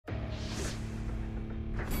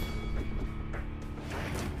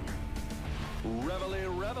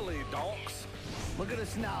Reveille, donks. Look at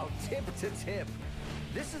us now, tip to tip.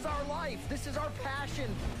 This is our life. This is our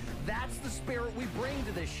passion. That's the spirit we bring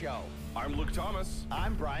to this show. I'm Luke Thomas.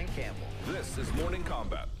 I'm Brian Campbell. This is Morning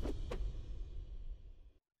Combat.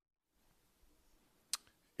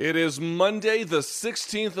 It is Monday, the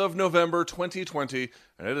 16th of November, 2020,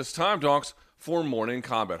 and it is time, donks, for Morning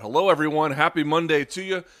Combat. Hello, everyone. Happy Monday to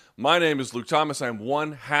you. My name is Luke Thomas. I'm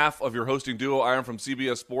one half of your hosting duo. I am from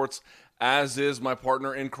CBS Sports, as is my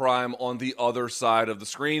partner in crime on the other side of the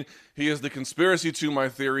screen. He is the conspiracy to my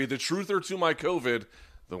theory, the truther to my COVID,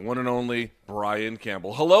 the one and only Brian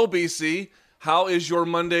Campbell. Hello, BC. How is your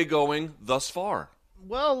Monday going thus far?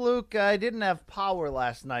 Well, Luke, I didn't have power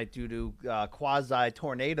last night due to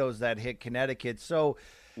quasi-tornadoes that hit Connecticut. So,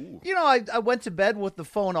 I went to bed with the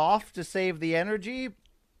phone off to save the energy.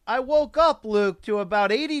 I woke up, Luke, to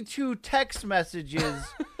about 82 text messages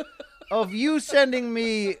of you sending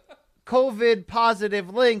me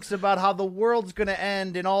COVID-positive links about how the world's going to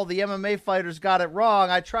end and all the MMA fighters got it wrong.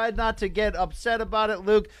 I tried not to get upset about it,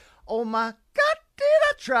 Luke. Oh, my God, did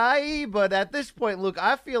I try? But at this point, Luke,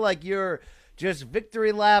 I feel like you're just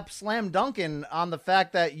victory lap slam dunking on the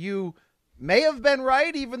fact that you may have been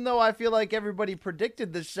right, even though I feel like everybody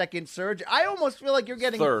predicted this second surge. I almost feel like you're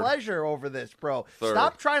getting pleasure over this, bro.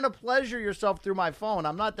 Stop trying to pleasure yourself through my phone.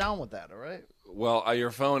 I'm not down with that, all right? Well,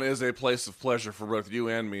 your phone is a place of pleasure for both you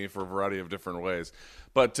and me for a variety of different ways.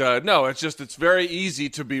 But no, it's very easy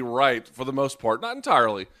to be right for the most part. Not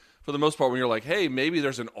entirely. For the most part, when you're like, hey, maybe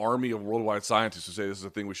there's an army of worldwide scientists who say this is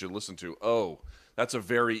a thing we should listen to. Oh, that's a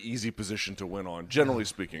very easy position to win on, generally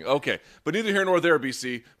speaking. Okay, but neither here nor there,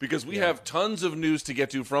 BC, because we have tons of news to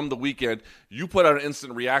get to from the weekend. You put out an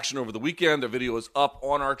instant reaction over the weekend. The video is up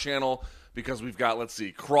on our channel because we've got,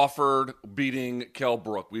 Crawford beating Kell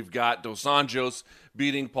Brook. We've got Dos Anjos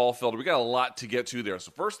beating Paul Felder. We got a lot to get to there.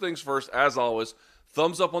 So first things first, as always,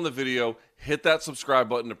 thumbs up on the video. Hit that subscribe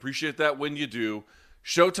button. Appreciate that when you do.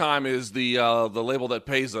 Showtime is the label that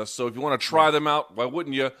pays us. So if you want to try them out, why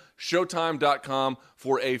wouldn't you? Showtime.com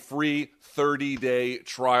for a free 30-day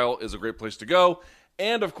trial is a great place to go.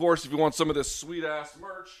 And, of course, if you want some of this sweet-ass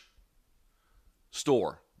merch,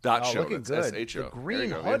 store.show. Looking good. S-H-O. The green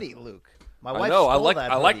hoodie, Luke. My wife I know. stole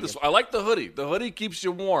that I like hoodie. this. I like the hoodie. The hoodie keeps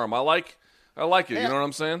you warm. I like it. You know what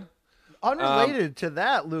I'm saying? Unrelated to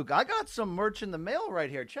that, Luke, I got some merch in the mail right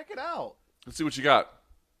here. Check it out. Let's see what you got.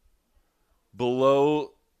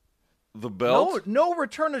 Below the belt? No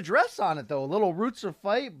return address on it, though. A little Roots of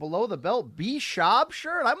Fight below the belt B Shab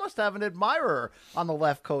shirt. I must have an admirer on the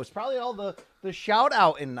left coast. Probably all the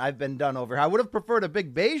shout-outing I've been done over here. I would have preferred a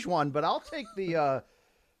big beige one, but I'll take the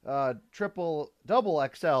double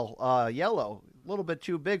XL yellow. A little bit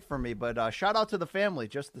too big for me, but shout out to the family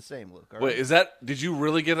just the same, Luke. Wait, did you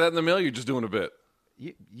really get that in the mail? You're just doing a bit?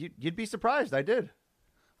 You'd be surprised. I did.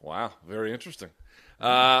 Wow, very interesting.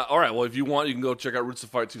 All right, well, if you want, you can go check out Roots of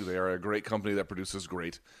Fight, too. They are a great company that produces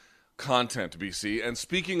great content, BC. And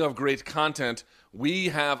speaking of great content, we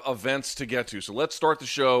have events to get to. So let's start the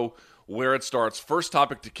show where it starts. First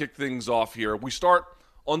topic to kick things off here. We start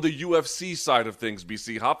on the UFC side of things,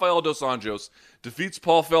 BC. Rafael Dos Anjos defeats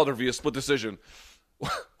Paul Felder via split decision.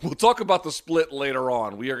 We'll talk about the split later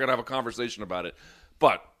on. We are going to have a conversation about it.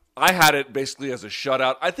 But I had it basically as a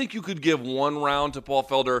shutout. I think you could give one round to Paul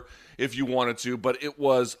Felder if you wanted to, but it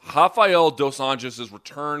was Rafael Dos Anjos'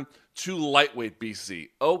 return to lightweight, BC.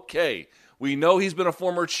 Okay, we know he's been a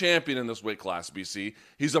former champion in this weight class, BC.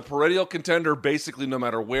 He's a perennial contender basically no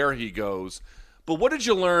matter where he goes. But what did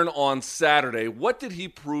you learn on Saturday? What did he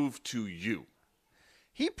prove to you?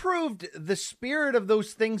 He proved the spirit of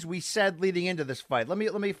those things we said leading into this fight. Let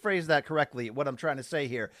me phrase that correctly, what I'm trying to say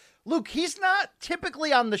here. Luke, he's not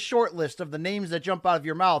typically on the short list of the names that jump out of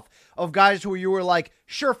your mouth of guys who you were like,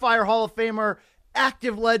 surefire Hall of Famer,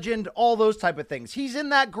 active legend, all those type of things. He's in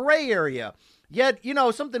that gray area. Yet,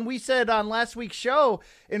 something we said on last week's show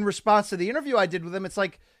in response to the interview I did with him, it's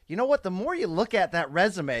like, you know what? The more you look at that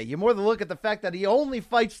resume, you more look at the fact that he only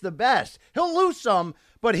fights the best. He'll lose some,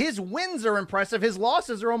 but his wins are impressive. His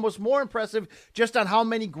losses are almost more impressive just on how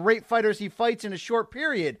many great fighters he fights in a short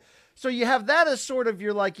period. So you have that as sort of,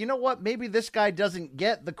 you're like, you know what? Maybe this guy doesn't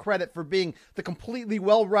get the credit for being the completely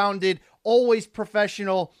well-rounded, always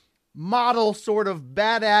professional, model sort of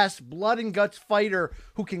badass, blood and guts fighter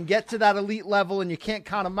who can get to that elite level and you can't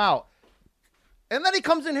count him out. And then he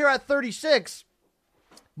comes in here at 36,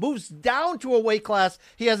 moves down to a weight class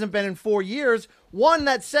he hasn't been in 4 years. One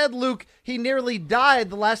that said, Luke, he nearly died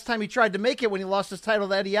the last time he tried to make it when he lost his title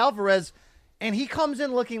to Eddie Alvarez. and he comes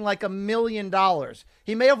in looking like $1 million.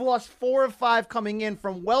 He may have lost 4 of 5 coming in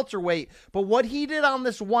from welterweight, but what he did on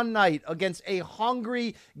this one night against a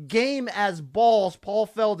hungry, game as balls Paul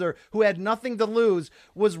Felder, who had nothing to lose,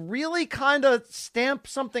 was really kind of stamp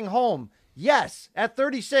something home. Yes, at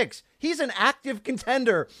 36, he's an active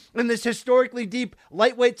contender in this historically deep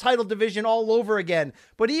lightweight title division all over again.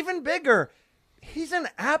 But even bigger, he's an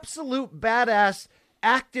absolute badass,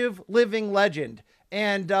 active living legend.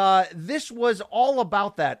 And this was all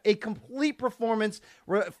about that. A complete performance,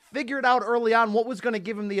 figured out early on what was going to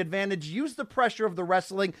give him the advantage, used the pressure of the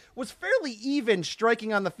wrestling, was fairly even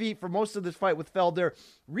striking on the feet for most of this fight with Felder,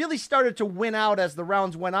 really started to win out as the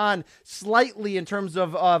rounds went on, slightly in terms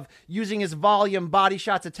of using his volume, body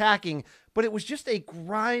shots, attacking. But it was just a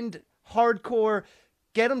grind, hardcore,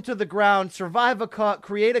 get him to the ground, survive a cut,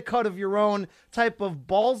 create a cut of your own type of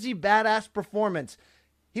ballsy, badass performance.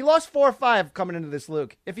 He lost 4 or 5 coming into this,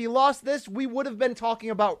 Luke. If he lost this, we would have been talking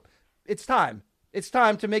about it's time. It's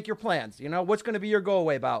time to make your plans. You know, what's going to be your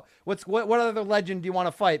go-away bout? What other legend do you want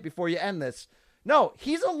to fight before you end this? No,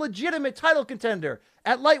 he's a legitimate title contender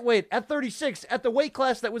at lightweight, at 36, at the weight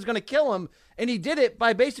class that was going to kill him. And he did it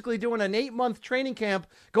by basically doing an 8-month training camp,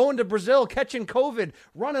 going to Brazil, catching COVID,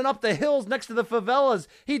 running up the hills next to the favelas.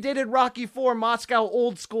 He did it Rocky IV, Moscow,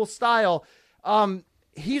 old school style.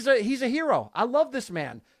 He's a hero. I love this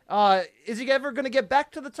man. Is he ever going to get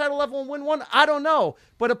back to the title level and win one? I don't know.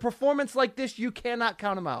 But a performance like this, you cannot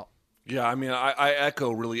count him out. Yeah, I mean, I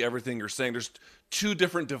echo really everything you're saying. There's 2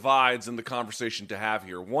 different divides in the conversation to have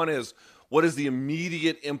here. One is, what is the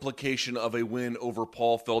immediate implication of a win over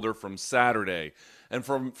Paul Felder from Saturday? And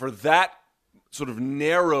for that sort of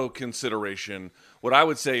narrow consideration, what I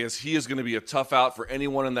would say is he is going to be a tough out for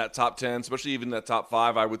anyone in that top 10, especially even that top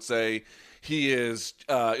 5, I would say. He is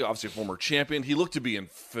obviously a former champion. He looked to be in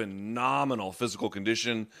phenomenal physical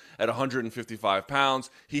condition at 155 pounds.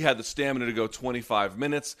 He had the stamina to go 25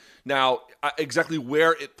 minutes. Now, exactly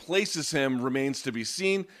where it places him remains to be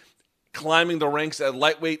seen. Climbing the ranks at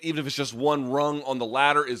lightweight, even if it's just one rung on the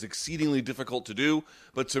ladder, is exceedingly difficult to do.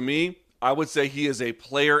 But to me, I would say he is a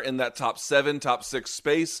player in that top 7, top 6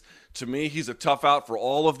 space. To me, he's a tough out for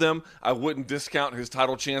all of them. I wouldn't discount his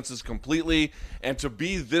title chances completely. And to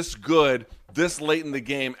be this good this late in the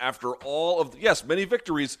game after all of, yes, many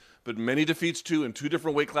victories, but many defeats too, in 2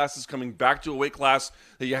 different weight classes, coming back to a weight class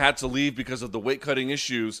that you had to leave because of the weight cutting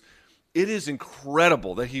issues, it is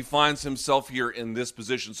incredible that he finds himself here in this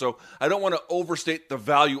position. So I don't want to overstate the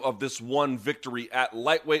value of this one victory at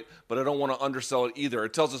lightweight, but I don't want to undersell it either.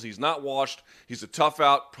 It tells us he's not washed. He's a tough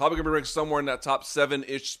out, probably going to be ranked somewhere in that top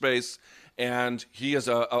 7-ish space, and he is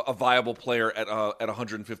a viable player at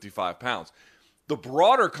 155 pounds. The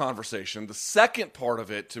broader conversation, the second part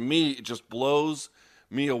of it, to me, it just blows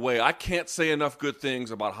me away. I can't say enough good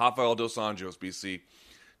things about Rafael dos Anjos, BC.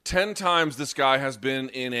 10 times this guy has been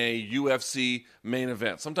in a UFC main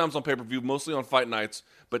event, sometimes on pay-per-view, mostly on fight nights,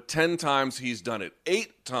 but 10 times he's done it.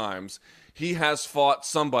 8 times he has fought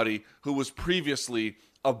somebody who was previously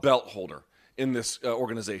a belt holder in this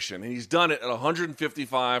organization. And he's done it at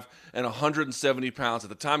 155 and 170 pounds at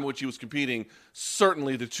the time in which he was competing,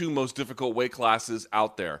 certainly the 2 most difficult weight classes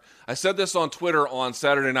out there. I said this on Twitter on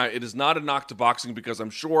Saturday night. It is not a knock to boxing because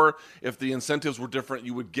I'm sure if the incentives were different,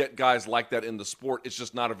 you would get guys like that in the sport. It's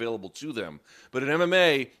just not available to them. But in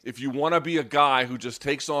MMA, if you want to be a guy who just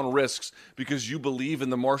takes on risks because you believe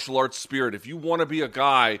in the martial arts spirit, if you want to be a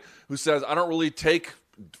guy who says, I don't really take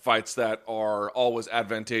fights that are always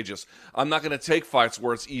advantageous. I'm not going to take fights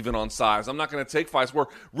where it's even on size. I'm not going to take fights where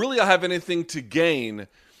really I have anything to gain.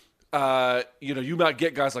 You might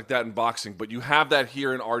get guys like that in boxing, but you have that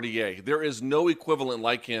here in RDA. There is no equivalent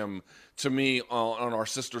like him to me on our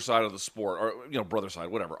sister side of the sport, or brother side,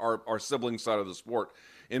 whatever, our sibling side of the sport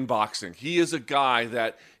in boxing. He is a guy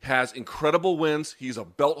that has incredible wins. He's a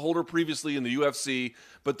belt holder previously in the UFC,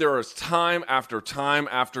 but there is time after time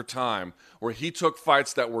after time where he took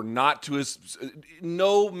fights that were not to his.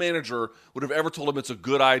 No manager would have ever told him it's a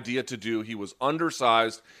good idea to do. He was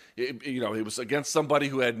undersized. He was against somebody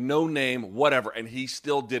who had no name, whatever, and he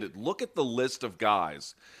still did it. Look at the list of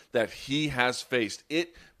guys that he has faced.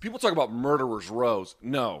 People talk about murderer's rows.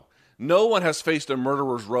 No one has faced a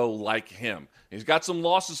murderer's row like him. He's got some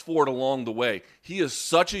losses for it along the way. He is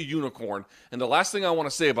such a unicorn. And the last thing I want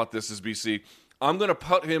to say about this is, BC, I'm going to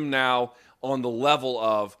put him now on the level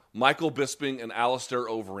of Michael Bisping and Alistair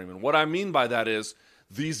Overeem. And what I mean by that is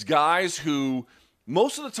these guys who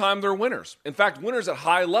most of the time they're winners. In fact, winners at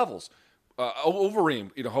high levels.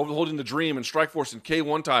 Overeem, holding the Dream and Strikeforce and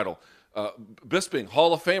K1 title. Bisping,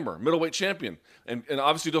 Hall of Famer, middleweight champion. And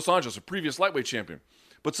obviously Dos Anjos, a previous lightweight champion.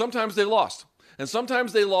 But sometimes they lost. And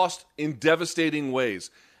sometimes they lost in devastating ways.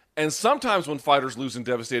 And sometimes when fighters lose in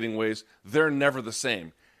devastating ways, they're never the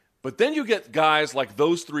same. But then you get guys like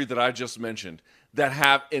those three that I just mentioned that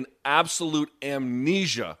have an absolute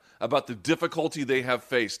amnesia about the difficulty they have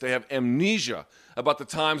faced. They have amnesia about the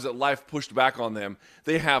times that life pushed back on them.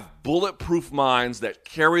 They have bulletproof minds that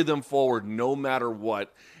carry them forward no matter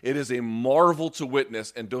what. It is a marvel to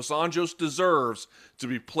witness, and Dos Anjos deserves to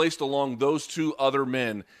be placed along those two other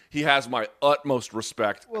men. He has my utmost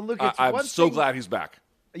respect. Well, Luke, I'm so glad he's back.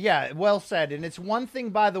 Yeah, well said. And it's one thing,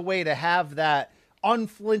 by the way, to have that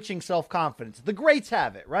unflinching self-confidence. The greats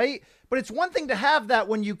have it, right? But it's one thing to have that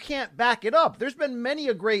when you can't back it up. There's been many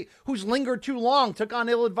a great who's lingered too long, took on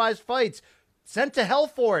ill-advised fights, sent to hell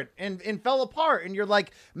for it, and fell apart. And you're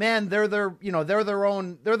like, man, they're their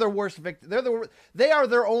worst victim. They are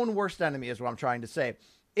their own worst enemy, is what I'm trying to say.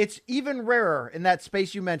 It's even rarer in that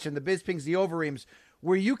space you mentioned, the Bispings, the Overeems,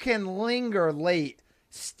 where you can linger late,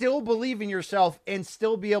 still believe in yourself, and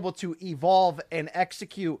still be able to evolve and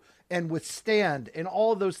execute and withstand and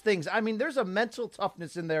all of those things. I mean, there's a mental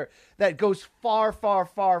toughness in there that goes far, far,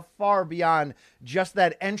 far, far beyond just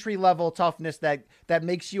that entry-level toughness that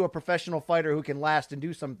makes you a professional fighter who can last and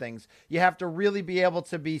do some things. You have to really be able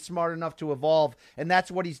to be smart enough to evolve, and that's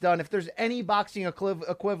what he's done. If there's any boxing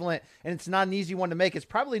equivalent, and it's not an easy one to make, it's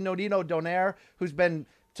probably Nonito Donaire, who's been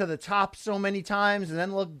to the top so many times and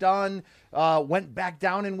then looked done, went back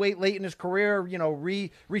down in weight late in his career,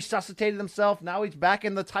 resuscitated himself. Now he's back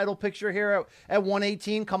in the title picture here at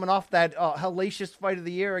 118, coming off that hellacious fight of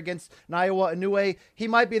the year against Naiwa Inoue. He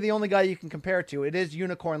might be the only guy you can compare to. It is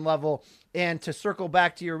unicorn level. And to circle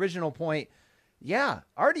back to your original point, yeah,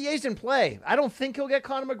 RDA's in play. I don't think he'll get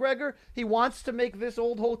Conor McGregor. He wants to make this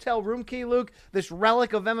old hotel room key, Luke, this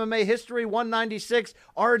relic of MMA history, 196,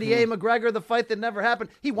 RDA McGregor, the fight that never happened.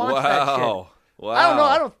 He wants that shit. Wow. I don't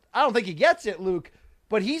know. I don't think he gets it, Luke,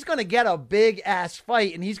 but he's going to get a big-ass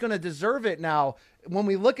fight, and he's going to deserve it now when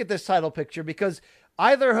we look at this title picture, because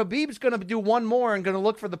either Khabib's going to do one more and going to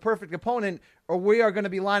look for the perfect opponent, or we are going to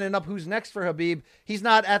be lining up who's next for Khabib. He's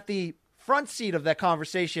not at the front seat of that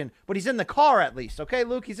conversation, but he's in the car at least. Okay,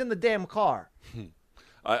 Luke? He's in the damn car.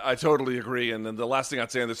 I totally agree. And then the last thing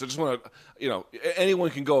I'd say on this, I just want to,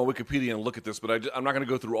 anyone can go on Wikipedia and look at this, but I'm not going to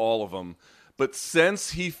go through all of them. But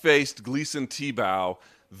since he faced Gleison Tebow,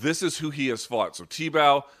 this is who he has fought. So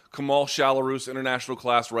Tebow, Kamal Shalarus, international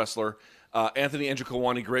class wrestler, Anthony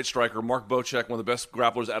Njokuani, great striker, Mark Bocek, one of the best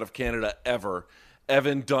grapplers out of Canada ever,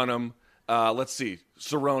 Evan Dunham,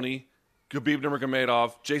 Cerrone, Khabib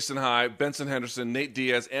Nurmagomedov, Jason High, Benson Henderson, Nate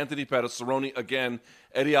Diaz, Anthony Pettis, Cerrone again,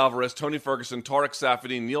 Eddie Alvarez, Tony Ferguson, Tarek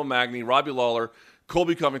Safady, Neil Magny, Robbie Lawler,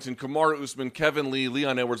 Colby Covington, Kamaru Usman, Kevin Lee,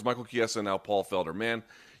 Leon Edwards, Michael Chiesa, and now Paul Felder. Man,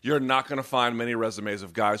 you're not going to find many resumes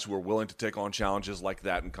of guys who are willing to take on challenges like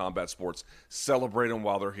that in combat sports. Celebrate them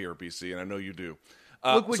while they're here, BC, and I know you do.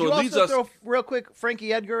 Look, would you also throw, real quick,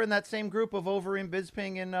 Frankie Edgar in that same group of Overeem,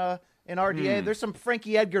 Bisping, and RDA? There's some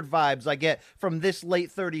Frankie Edgar vibes I get from this late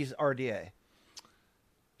 30s RDA.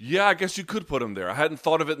 Yeah, I guess you could put him there. I hadn't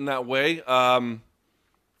thought of it in that way.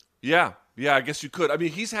 Yeah, I guess you could. I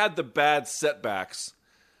mean, he's had the bad setbacks,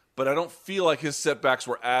 but I don't feel like his setbacks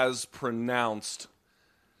were as pronounced.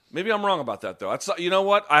 Maybe I'm wrong about that, though. You know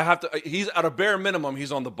what? He's at a bare minimum,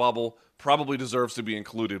 he's on the bubble. Probably deserves to be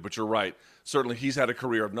included, but you're right. Certainly, he's had a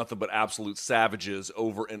career of nothing but absolute savages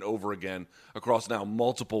over and over again across now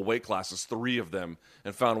multiple weight classes, 3 of them,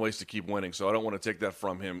 and found ways to keep winning. So I don't want to take that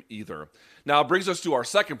from him either. Now, it brings us to our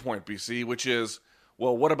second point, BC, which is,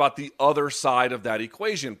 well, what about the other side of that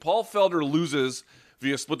equation? Paul Felder loses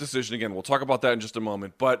via split decision. Again, we'll talk about that in just a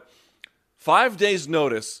moment. But 5 days'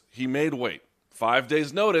 notice, he made weight. 5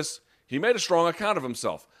 days' notice, he made a strong account of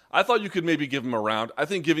himself. I thought you could maybe give him a round. I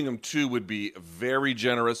think giving him 2 would be very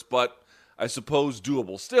generous, but I suppose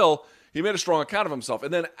doable. Still, he made a strong account of himself.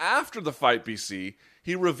 And then after the fight, BC,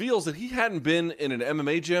 he reveals that he hadn't been in an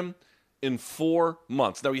MMA gym in 4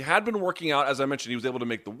 months. Now, he had been working out. As I mentioned, he was able to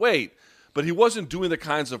make the weight, but he wasn't doing the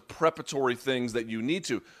kinds of preparatory things that you need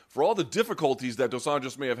to. For all the difficulties that Dos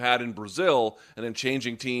Anjos may have had in Brazil and then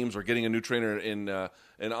changing teams or getting a new trainer in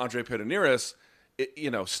Andre Pederneiras,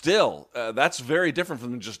 still, that's very different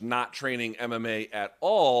from just not training MMA at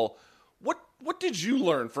all. What did you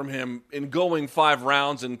learn from him in going 5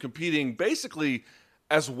 rounds and competing basically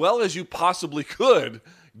as well as you possibly could,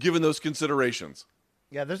 given those considerations?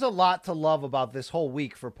 Yeah, there's a lot to love about this whole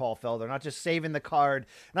week for Paul Felder. Not just saving the card,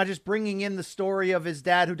 not just bringing in the story of his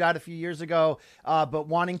dad who died a few years ago, but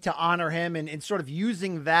wanting to honor him and sort of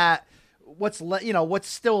using that what's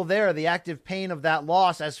still there, the active pain of that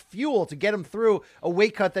loss as fuel to get him through a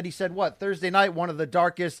weight cut that he said, Thursday night, one of the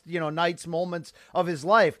darkest, nights, moments of his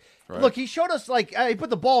life. Right. Look, he showed us, he put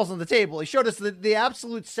the balls on the table. He showed us the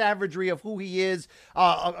absolute savagery of who he is,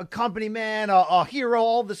 a company man, a hero,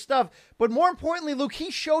 all this stuff. But more importantly, Luke,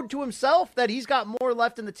 he showed to himself that he's got more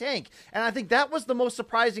left in the tank. And I think that was the most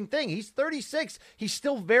surprising thing. He's 36. He's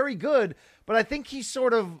still very good. But I think he's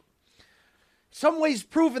sort of some ways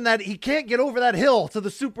proven that he can't get over that hill to the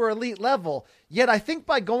super elite level. Yet I think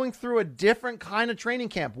by going through a different kind of training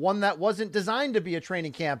camp, one that wasn't designed to be a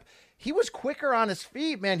training camp, he was quicker on his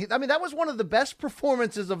feet, man. That was one of the best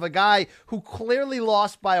performances of a guy who clearly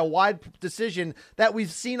lost by a wide decision that we've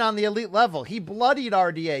seen on the elite level. He bloodied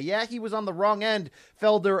RDA. Yeah, he was on the wrong end,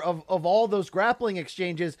 Felder, of all those grappling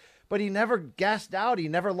exchanges, but he never gassed out. He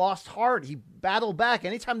never lost heart. He battled back.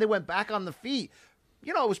 Anytime they went back on the feet,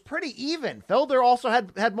 it was pretty even. Felder also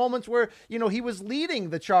had moments where, he was leading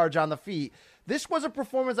the charge on the feet. This was a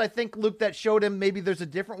performance, I think, Luke, that showed him maybe there's a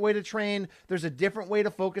different way to train. There's a different way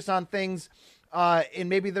to focus on things. And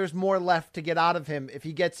maybe there's more left to get out of him if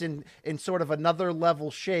he gets in sort of another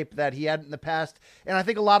level shape that he had in the past. And I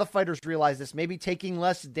think a lot of fighters realize this. Maybe taking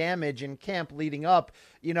less damage in camp leading up,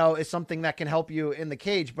 is something that can help you in the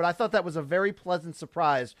cage. But I thought that was a very pleasant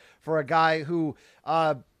surprise for a guy who,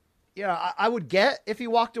 I would get if he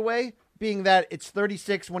walked away, being that it's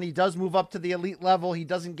 36. When he does move up to the elite level, he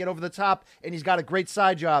doesn't get over the top, and he's got a great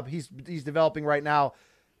side job he's developing right now.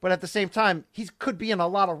 But at the same time, he could be in a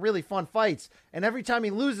lot of really fun fights. And every time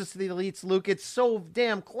he loses to the elites, Luke, it's so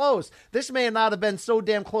damn close. This may not have been so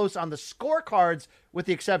damn close on the scorecards, with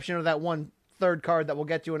the exception of that one third card that we'll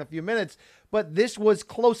get to in a few minutes. But this was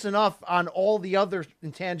close enough on all the other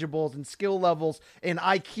intangibles and skill levels and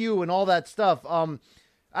IQ and all that stuff.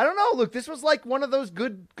 I don't know, Luke, this was like one of those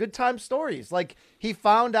good time stories. Like, he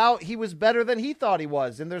found out he was better than he thought he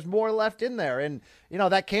was, and there's more left in there. And,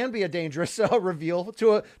 that can be a dangerous reveal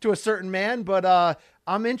to a certain man, but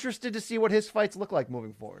I'm interested to see what his fights look like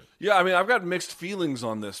moving forward. Yeah, I've got mixed feelings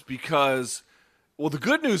on this because, the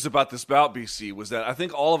good news about this bout, BC, was that I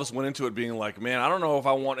think all of us went into it being like, man, I don't know if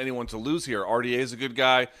I want anyone to lose here. RDA is a good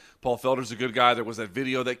guy. Paul Felder's a good guy. There was that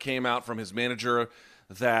video that came out from his manager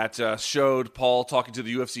that showed Paul talking to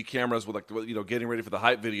the UFC cameras with, getting ready for the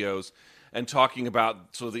hype videos and talking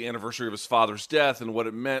about sort of the anniversary of his father's death and what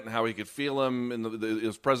it meant and how he could feel him and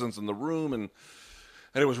his presence in the room. And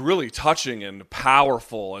it was really touching and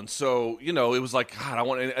powerful. And so, it was like, God, I don't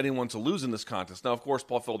want anyone to lose in this contest. Now, of course,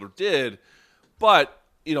 Paul Felder did, but,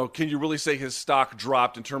 can you really say his stock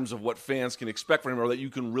dropped in terms of what fans can expect from him, or that you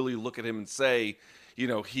can really look at him and say,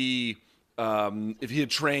 if he had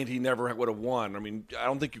trained, he never would have won? I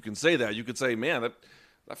don't think you can say that. You could say, man,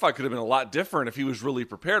 that fight could have been a lot different if he was really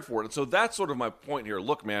prepared for it. And so that's sort of my point here.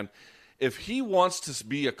 Look, man, if he wants to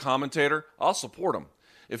be a commentator, I'll support him.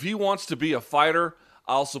 If he wants to be a fighter,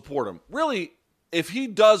 I'll support him. Really, if he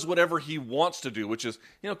does whatever he wants to do, which is,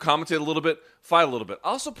 commentate a little bit, fight a little bit,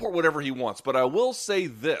 I'll support whatever he wants. But I will say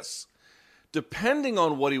this, depending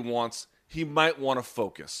on what he wants, he might want to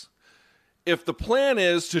focus. If the plan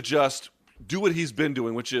is to just do what he's been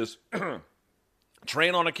doing, which is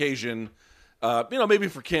train on occasion, maybe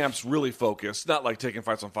for camps, really focus, not like taking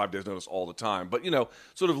fights on 5 days notice all the time, but,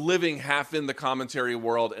 sort of living half in the commentary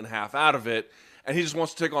world and half out of it, and he just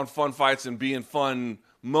wants to take on fun fights and be in fun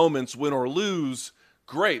moments, win or lose,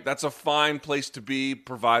 great. That's a fine place to be,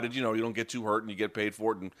 provided, you don't get too hurt and you get paid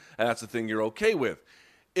for it, and that's the thing you're okay with.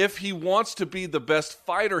 If he wants to be the best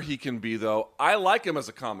fighter he can be, though, I like him as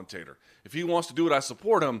a commentator. If he wants to do it, I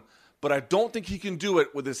support him, but I don't think he can do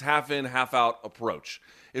it with this half-in, half-out approach.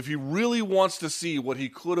 If he really wants to see what he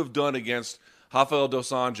could have done against Rafael dos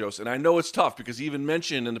Anjos, and I know it's tough because he even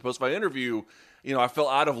mentioned in the post-fight interview, I fell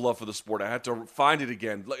out of love for the sport. I had to find it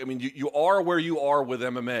again. You are where you are with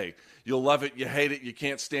MMA. You'll love it, you hate it, you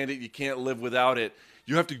can't stand it, you can't live without it.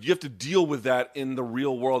 You have to deal with that in the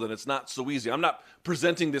real world, and it's not so easy. I'm not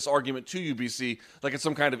presenting this argument to you, BC, like it's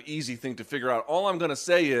some kind of easy thing to figure out. All I'm going to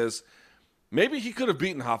say is, maybe he could have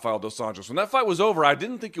beaten Rafael dos Anjos. When that fight was over, I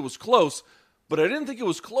didn't think it was close, but I didn't think it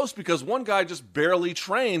was close because one guy just barely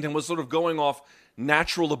trained and was sort of going off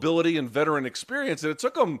natural ability and veteran experience, and it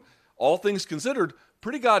took him, all things considered,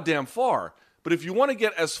 pretty goddamn far. But if you want to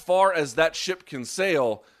get as far as that ship can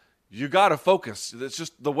sail, you got to focus. It's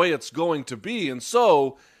just the way it's going to be. And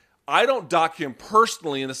so I don't dock him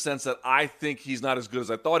personally in the sense that I think he's not as good as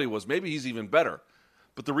I thought he was. Maybe he's even better.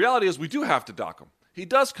 But the reality is we do have to dock him. He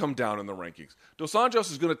does come down in the rankings. Dos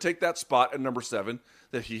Anjos is going to take that spot at number 7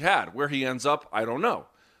 that he had. Where he ends up, I don't know.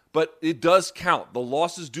 But it does count. The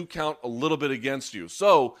losses do count a little bit against you.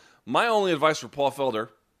 So my only advice for Paul Felder,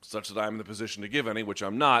 such that I'm in the position to give any, which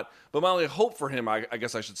I'm not. But my only hope for him, I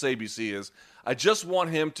guess I should say, BC, is I just want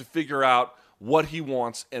him to figure out what he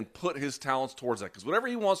wants and put his talents towards that. Because whatever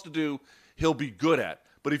he wants to do, he'll be good at.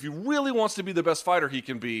 But if he really wants to be the best fighter he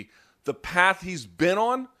can be, the path he's been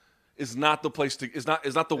on is not the place to is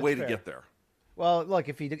not the way to get there. Well, look,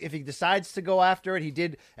 if he decides to go after it, he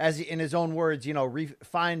did, in his own words,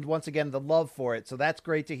 find once again the love for it. So that's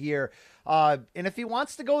great to hear. And if he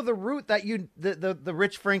wants to go the route that the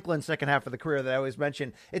Rich Franklin second half of the career that I always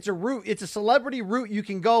mention, it's a celebrity route you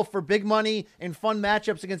can go for big money and fun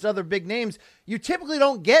matchups against other big names. You typically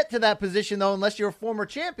don't get to that position though unless you're a former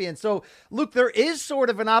champion. So Luke, there is sort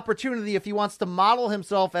of an opportunity if he wants to model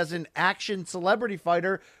himself as an action celebrity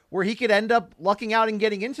fighter, where he could end up lucking out and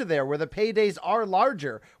getting into there, where the paydays are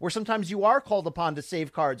larger, where sometimes you are called upon to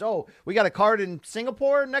save cards. Oh, we got a card in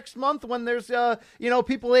Singapore next month when there's,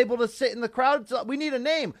 people able to sit in the crowd. We need a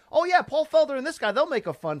name. Oh, yeah, Paul Felder and this guy, they'll make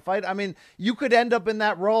a fun fight. I mean, you could end up in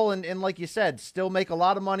that role and like you said, still make a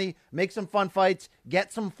lot of money, make some fun fights,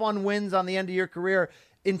 get some fun wins on the end of your career.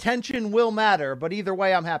 Intention will matter, but either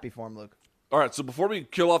way, I'm happy for him, Luke. All right, so before we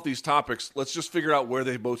kill off these topics, let's just figure out where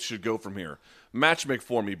they both should go from here. Matchmake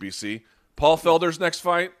for me, BC. Paul Felder's next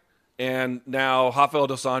fight, and now Rafael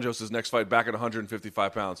dos Anjos' next fight back at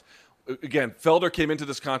 155 pounds. Again, Felder came into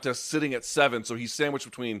this contest sitting at 7, so he's sandwiched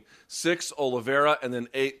between 6, Oliveira, and then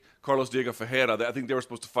 8, Carlos Diego Ferreira. I think they were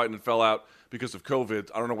supposed to fight and fell out because of COVID.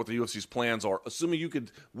 I don't know what the UFC's plans are. Assuming you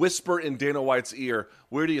could whisper in Dana White's ear,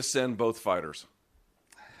 where do you send both fighters?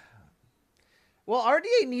 Well,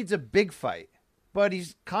 RDA needs a big fight, but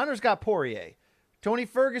Connor's got Poirier. Tony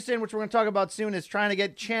Ferguson, which we're going to talk about soon, is trying to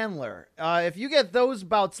get Chandler. If you get those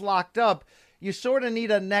bouts locked up, you sort of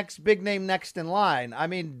need a next big name next in line. I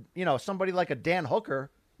mean, somebody like a Dan Hooker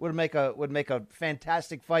would make a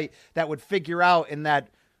fantastic fight that would figure out in that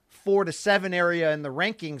 4 to 7 area in the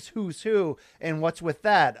rankings who's who and what's with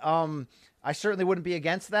that. I certainly wouldn't be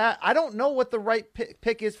against that. I don't know what the right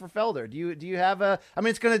pick is for Felder. Do you have I mean,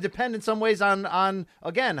 it's going to depend in some ways on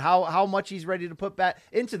again, how much he's ready to put back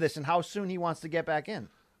into this and how soon he wants to get back in.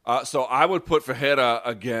 So I would put Ferreira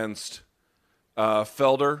against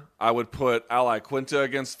Felder. I would put Ali Quinta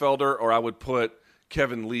against Felder, or I would put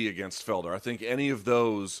Kevin Lee against Felder. I think any of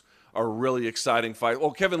those are really exciting fights. Well,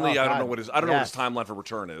 Kevin Lee, I don't know what his timeline for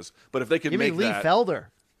return is, but if they could make Lee that, Felder.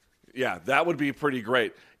 Yeah, that would be pretty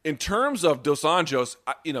great. In terms of Dos Anjos,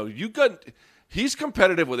 he's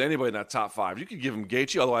competitive with anybody in that top 5. You could give him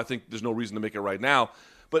Gaethje, although I think there's no reason to make it right now.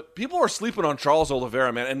 But people are sleeping on Charles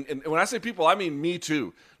Oliveira, man. And when I say people, I mean me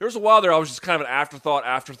too. There was a while there I was just kind of an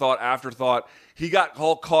afterthought. He got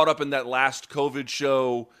all caught up in that last COVID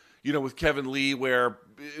show, with Kevin Lee, where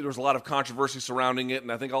there was a lot of controversy surrounding it.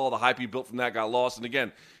 And I think all the hype he built from that got lost. And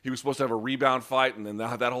again, he was supposed to have a rebound fight, and then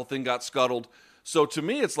that whole thing got scuttled. So to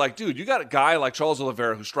me, it's like, dude, you got a guy like Charles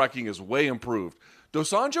Oliveira whose striking is way improved. Dos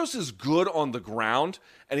Anjos is good on the ground,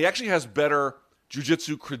 and he actually has better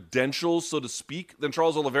jiu-jitsu credentials, so to speak, than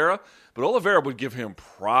Charles Oliveira. But Oliveira would give him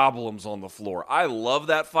problems on the floor. I love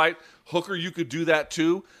that fight. Hooker, you could do that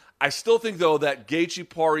too. I still think, though, that Gaethje,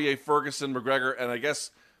 Poirier, Ferguson, McGregor, and I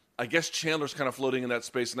guess Chandler's kind of floating in that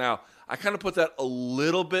space now. I kind of put that a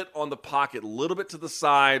little bit on the pocket, a little bit to the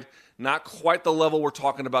side, not quite the level we're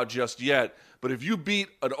talking about just yet. But if you beat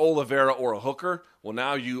an Oliveira or a Hooker, well,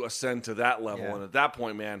 now you ascend to that level. Yeah. And at that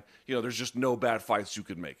point, man, there's just no bad fights you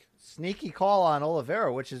could make. Sneaky call on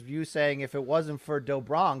Oliveira, which is you saying if it wasn't for Do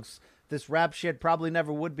Bronx, this rap shit probably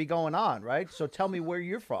never would be going on, right? So tell me where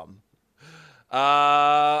you're from.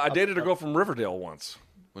 I dated a girl from Riverdale once,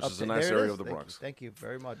 which is a nice area of the Bronx. Thank you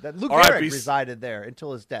very much. Luke Gehrig resided there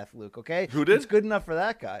until his death, Luke, okay? Who did? It's good enough for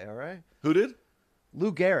that guy, all right? Who did?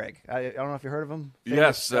 Lou Gehrig. I don't know if you heard of him.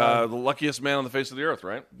 Yes, the luckiest man on the face of the earth,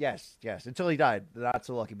 right? Yes. Until he died. Not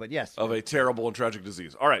so lucky, but yes. Of a terrible and tragic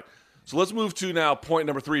disease. All right. So let's move to now point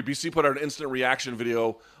number 3. BC put out an instant reaction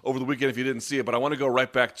video over the weekend if you didn't see it, but I want to go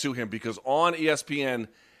right back to him because on ESPN,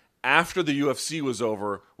 after the UFC was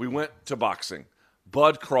over, we went to boxing.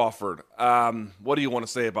 Bud Crawford. What do you want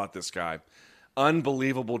to say about this guy?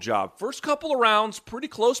 Unbelievable job. First couple of rounds, pretty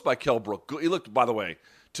close by Kell Brook. He looked, by the way,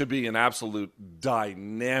 to be in absolute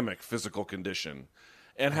dynamic physical condition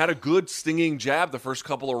and had a good stinging jab the first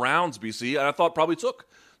couple of rounds, BC, and I thought probably took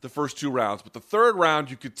the first 2 rounds. But the third round,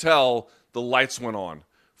 you could tell the lights went on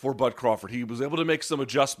for Bud Crawford. He was able to make some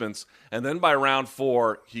adjustments, and then by round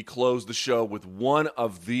 4, he closed the show with one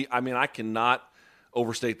of the, I cannot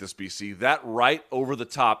overstate this, BC, that right over the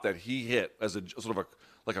top that he hit as a sort of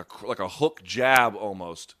like a hook jab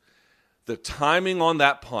almost. The timing on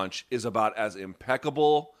that punch is about as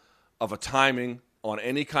impeccable of a timing on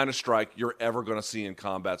any kind of strike you're ever going to see in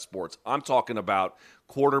combat sports. I'm talking about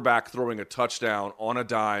quarterback throwing a touchdown on a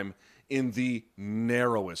dime in the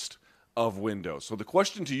narrowest of windows. So the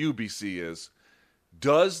question to you, BC, is,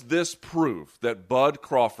 does this prove that Bud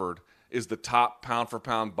Crawford is the top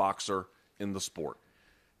pound-for-pound boxer in the sport?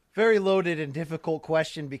 Very loaded and difficult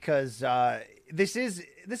question, because this is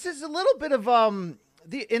a little bit of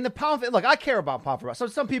in the pound. Look, I care about pound for pound. So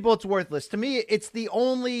some people it's worthless. To me, it's the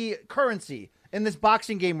only currency in this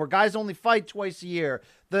boxing game where guys only fight twice a year.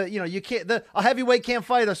 A heavyweight can't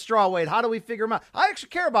fight a strawweight. How do we figure them out? I actually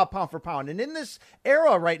care about pound for pound. And in this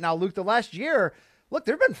era right now, Luke, the last year, look,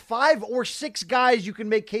 there have been 5 or 6 guys you can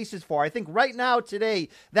make cases for. I think right now, today,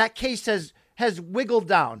 that case has wiggled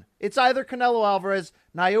down. It's either Canelo Alvarez,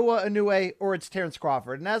 Naoya Inoue, or it's Terence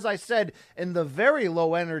Crawford. And as I said in the very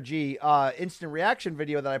low energy instant reaction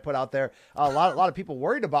video that I put out there, a lot of people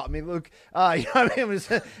worried about me, Luke.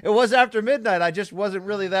 It was after midnight. I just wasn't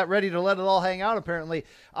really that ready to let it all hang out, apparently.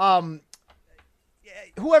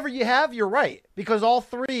 Whoever you have, you're right, because all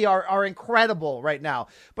 3 are incredible right now.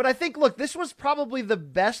 But I think, look, this was probably the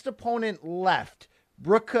best opponent left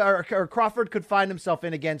Crawford could find himself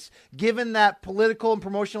in against, given that political and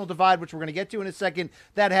promotional divide, which we're going to get to in a second,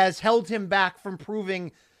 that has held him back from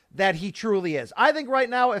proving that he truly is. I think right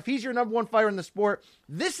now, if he's your number 1 fighter in the sport,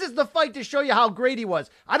 this is the fight to show you how great he was.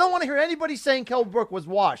 I don't want to hear anybody saying Kell Brook was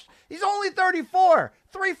washed. He's only 34,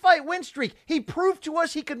 3-fight win streak. He proved to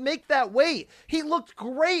us he could make that weight. He looked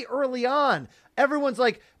great early on. Everyone's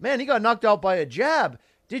like, man, he got knocked out by a jab.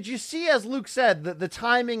 Did you see, as Luke said, the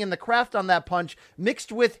timing and the craft on that punch,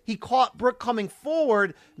 mixed with he caught Brook coming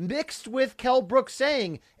forward, mixed with Kell Brook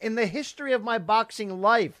saying, in the history of my boxing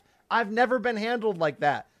life, I've never been handled like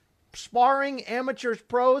that. Sparring, amateurs,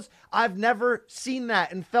 pros, I've never seen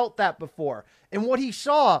that and felt that before. And what he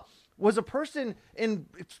saw was a person in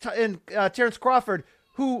Terence Crawford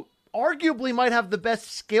who arguably might have the best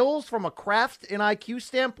skills from a craft and IQ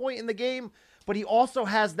standpoint in the game, but he also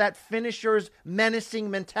has that finisher's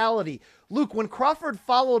menacing mentality. Luke, when Crawford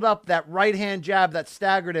followed up that right-hand jab that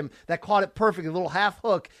staggered him, that caught it perfectly, a little half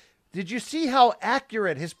hook, did you see how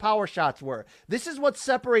accurate his power shots were? This is what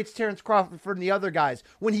separates Terence Crawford from the other guys.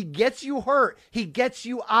 When he gets you hurt, he gets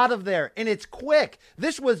you out of there, and it's quick.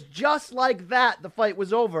 This was just like that. The fight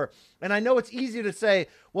was over. And I know it's easy to say,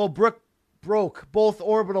 well, Brook broke both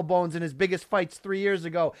orbital bones in his biggest fights 3 years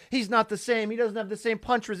ago. He's not the same. He doesn't have the same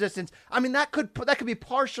punch resistance. I mean, that could be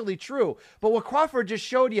partially true. But what Crawford just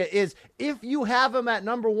showed you is, if you have him at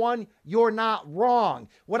number 1, you're not wrong.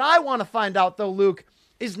 What I want to find out, though, Luke,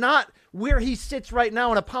 is not where he sits right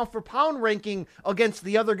now in a pound-for-pound ranking against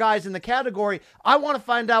the other guys in the category. I want to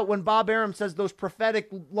find out when Bob Arum says those prophetic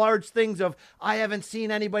large things of, I haven't seen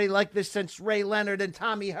anybody like this since Ray Leonard and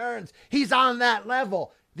Tommy Hearns. He's on that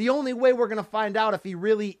level. The only way we're going to find out if he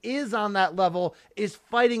really is on that level is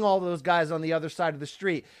fighting all those guys on the other side of the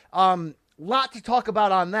street. Lot to talk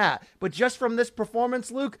about on that. But just from this performance,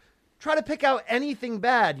 Luke, try to pick out anything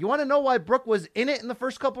bad. You want to know why Brook was in it in the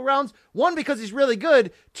first couple rounds? 1, because he's really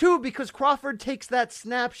good. 2, because Crawford takes that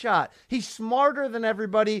snapshot. He's smarter than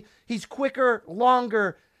everybody. He's quicker,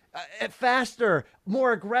 longer, faster,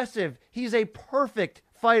 more aggressive. He's a perfect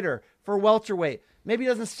fighter for welterweight. Maybe he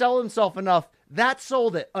doesn't sell himself enough. That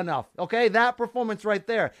sold it enough, okay? That performance right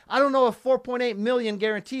there. I don't know if $4.8 million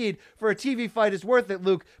guaranteed for a TV fight is worth it,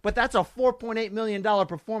 Luke, but that's a $4.8 million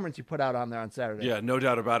performance you put out on there on Saturday. Yeah, no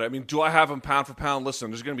doubt about it. I mean, do I have him pound for pound?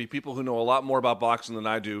 Listen, there's going to be people who know a lot more about boxing than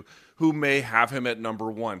I do who may have him at number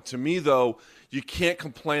 1. To me, though, you can't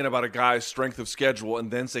complain about a guy's strength of schedule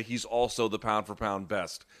and then say he's also the pound for pound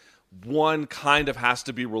best. One kind of has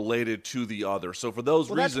to be related to the other. So for those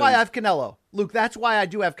reasons... That's why I have Canelo. Luke, that's why I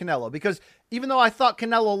do have Canelo. Because even though I thought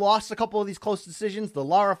Canelo lost a couple of these close decisions, the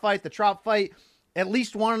Lara fight, the Trout fight, at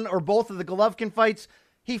least one or both of the Golovkin fights,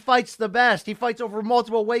 he fights the best. He fights over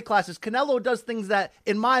multiple weight classes. Canelo does things that,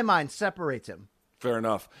 in my mind, separates him. Fair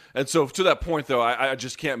enough. And so to that point, though, I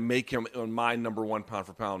just can't make him my number 1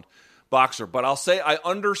 pound-for-pound boxer. But I'll say I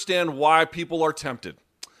understand why people are tempted.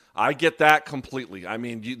 I get that completely. I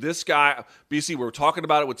mean, this guy, BC, we were talking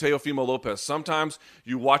about it with Teofimo Lopez. Sometimes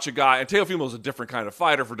you watch a guy, and Teofimo is a different kind of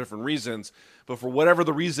fighter for different reasons, but for whatever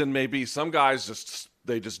the reason may be, some guys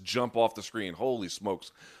just jump off the screen. Holy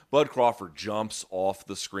smokes. Bud Crawford jumps off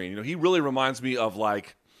the screen. You know, he really reminds me of I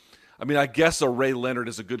guess a Ray Leonard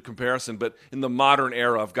is a good comparison, but in the modern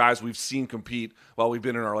era of guys we've seen compete while we've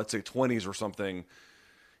been in our, let's say, 20s or something,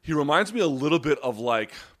 he reminds me a little bit of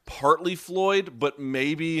partly Floyd, but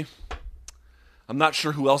maybe, I'm not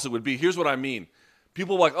sure who else it would be. Here's what I mean.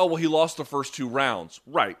 People are like, oh, well, he lost the first 2 rounds.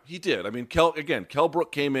 Right, he did. I mean, Kell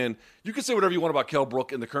Brook came in. You can say whatever you want about Kell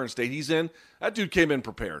Brook in the current state he's in. That dude came in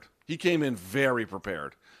prepared. He came in very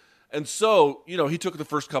prepared. And so, he took the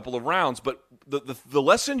first couple of rounds. But the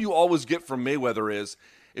lesson you always get from Mayweather is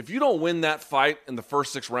if you don't win that fight in the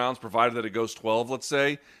first 6 rounds, provided that it goes 12, let's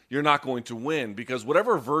say, you're not going to win. Because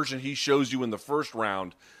whatever version he shows you in the first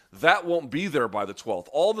round, that won't be there by the 12th.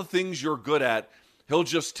 All the things you're good at, he'll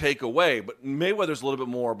just take away. But Mayweather's a little bit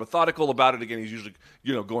more methodical about it. Again, he's usually,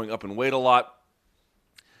 going up in weight a lot.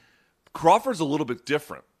 Crawford's a little bit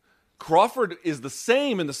different. Crawford is the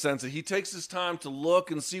same in the sense that he takes his time to look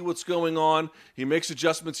and see what's going on. He makes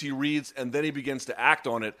adjustments, he reads, and then he begins to act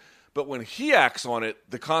on it. But when he acts on it,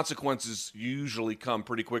 the consequences usually come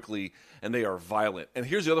pretty quickly, and they are violent. And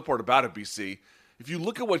here's the other part about it, BC. If you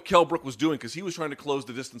look at what Kell Brook was doing, because he was trying to close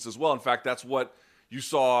the distance as well. In fact, that's what you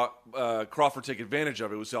saw Crawford take advantage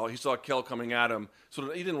of. He saw Kell coming at him. He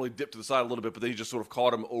didn't really dip to the side a little bit, but then he just sort of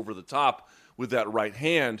caught him over the top with that right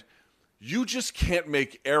hand. You just can't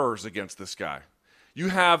make errors against this guy. You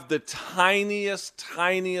have the tiniest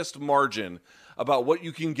margin about what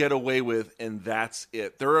you can get away with, and that's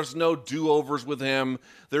it. There is no do-overs with him.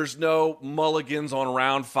 There's no mulligans on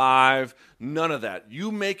round 5. None of that.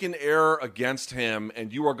 You make an error against him,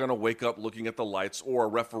 and you are going to wake up looking at the lights, or a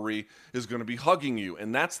referee is going to be hugging you,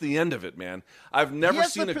 and that's the end of it, man. I've never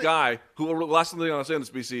seen a guy who, last thing I want to say on this,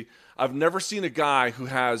 BC, I've never seen a guy who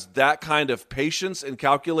has that kind of patience and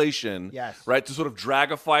calculation, right, to sort of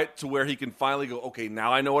drag a fight to where he can finally go, okay,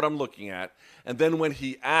 now I know what I'm looking at, and then when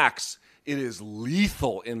he acts, it is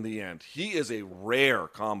lethal in the end. He is a rare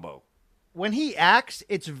combo. When he acts,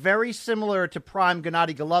 it's very similar to prime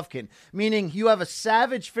Gennady Golovkin, meaning you have a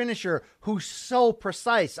savage finisher who's so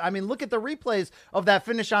precise. I mean, look at the replays of that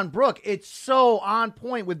finish on Brook. It's so on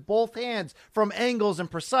point with both hands from angles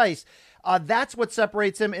and precise. That's what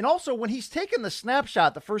separates him. And also, when he's taking the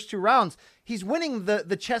snapshot, the first 2 rounds, he's winning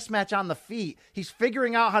the chess match on the feet. He's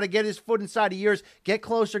figuring out how to get his foot inside of yours, get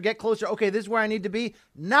closer. Okay, this is where I need to be.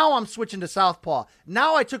 Now I'm switching to southpaw.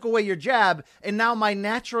 Now I took away your jab, and now my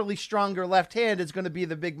naturally stronger left hand is going to be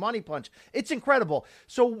the big money punch. It's incredible.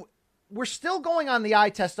 So we're still going on the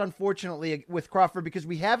eye test, unfortunately, with Crawford because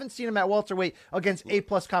we haven't seen him at welterweight against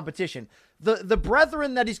A-plus competition. The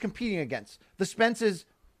brethren that he's competing against, the Spences,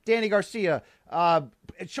 Danny Garcia,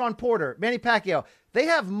 Sean Porter, Manny Pacquiao, they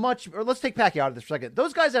have let's take Pacquiao out of this for a second.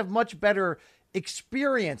 Those guys have much better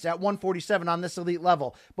experience at 147 on this elite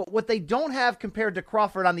level. But what they don't have compared to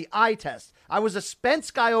Crawford on the eye test, I was a Spence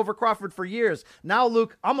guy over Crawford for years. Now,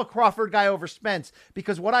 Luke, I'm a Crawford guy over Spence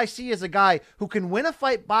because what I see is a guy who can win a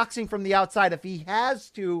fight boxing from the outside if he has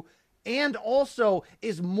to, and also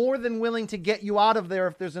is more than willing to get you out of there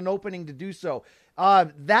if there's an opening to do so.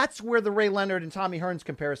 That's where the Ray Leonard and Tommy Hearns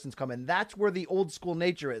comparisons come in. That's where the old school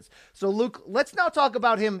nature is. So, Luke, let's now talk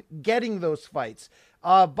about him getting those fights.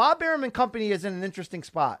 Bob Arum and company is in an interesting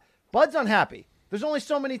spot. Bud's unhappy. There's only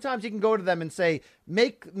so many times you can go to them and say,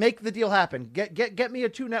 make the deal happen. Get me a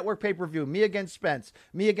 2-network pay-per-view. Me against Spence.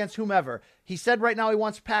 Me against whomever. He said right now he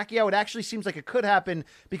wants Pacquiao. It actually seems like it could happen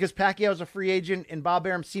because Pacquiao's a free agent and Bob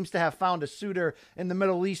Arum seems to have found a suitor in the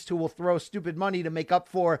Middle East who will throw stupid money to make up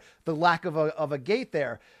for the lack of a gate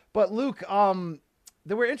there. But Luke,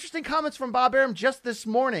 there were interesting comments from Bob Arum just this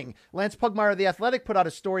morning. Lance Pugmire of The Athletic put out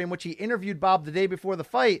a story in which he interviewed Bob the day before the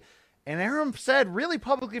fight. And Arum said really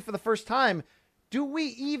publicly for the first time, do we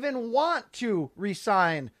even want to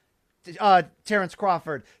re-sign Terence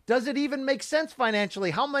Crawford? Does it even make sense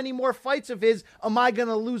financially? How many more fights of his am I going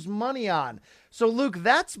to lose money on? So, Luke,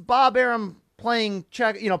 that's Bob Arum playing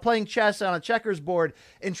chess on a checkers board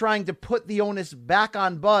and trying to put the onus back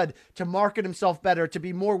on Bud to market himself better, to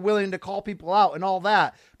be more willing to call people out and all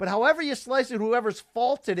that. But however you slice it, whoever's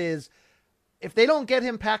fault it is, if they don't get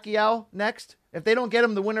him Pacquiao next, if they don't get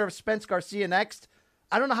him the winner of Spence Garcia next,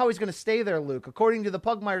 I don't know how he's going to stay there, Luke. According to the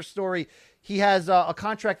Pugmire story, he has a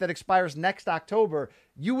contract that expires next October.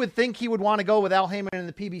 You would think he would want to go with Al Heyman in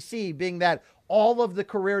the PBC, being that all of the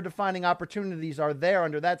career-defining opportunities are there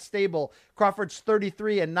under that stable. Crawford's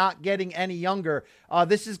 33 and not getting any younger.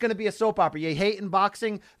 This is going to be a soap opera. You hate in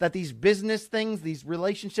boxing that these business things, these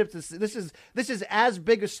relationships, this is as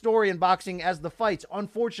big a story in boxing as the fights,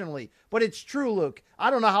 unfortunately. But it's true, Luke. I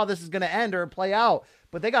don't know how this is going to end or play out,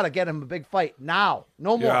 but they got to get him a big fight now.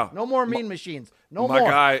 No more. Yeah. No more mean machines. No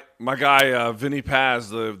more. My guy, Vinny Paz,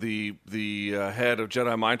 the head of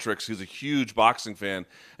Jedi Mind Tricks, he's a huge boxing fan,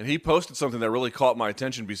 and he posted something that really caught my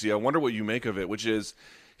attention, BC. I wonder what you make of it, which is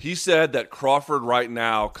He said that Crawford right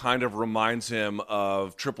now kind of reminds him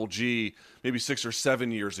of Triple G maybe 6 or 7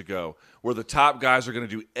 years ago, where the top guys are going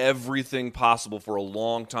to do everything possible for a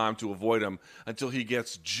long time to avoid him until he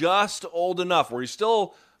gets just old enough where he's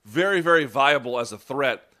still very, very viable as a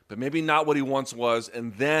threat, but maybe not what he once was,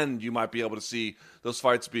 and then you might be able to see those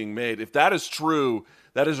fights being made. If that is true,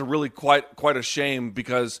 that is a really quite a shame,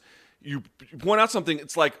 because you point out something.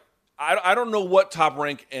 It's like, I don't know what Top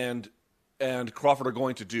Rank and Crawford are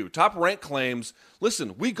going to do. Top Rank claims,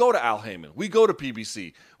 listen, we go to Al Heyman. We go to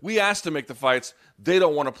PBC. We asked to make the fights. They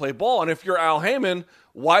don't want to play ball. And if you're Al Heyman,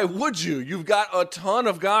 why would you? You've got a ton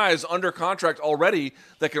of guys under contract already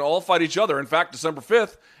that can all fight each other. In fact, December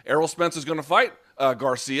 5th, Errol Spence is going to fight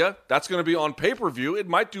Garcia. That's going to be on pay-per-view. It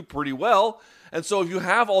might do pretty well. And so if you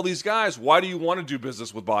have all these guys, why do you want to do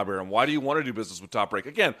business with Bob Arum? Why do you want to do business with Top Rank?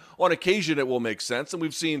 Again, on occasion it will make sense, and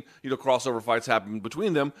we've seen crossover fights happen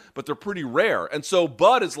between them, but they're pretty rare. And so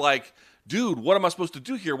Bud is like, dude, what am I supposed to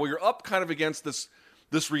do here? Well, you're up kind of against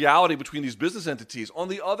this reality between these business entities. On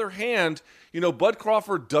the other hand, Bud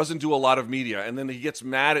Crawford doesn't do a lot of media, and then he gets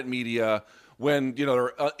mad at media when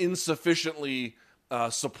they're insufficiently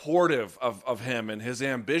supportive of him and his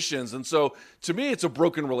ambitions. And so to me, it's a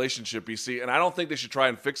broken relationship, BC, and I don't think they should try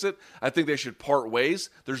and fix it. I think they should part ways.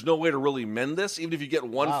 There's no way to really mend this. Even if you get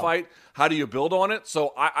one fight, how do you build on it?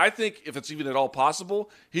 So I think if it's even at all possible,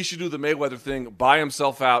 he should do the Mayweather thing, buy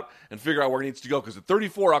himself out, and figure out where he needs to go. Because at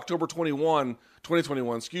 34, October 2021,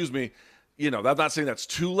 I'm not saying that's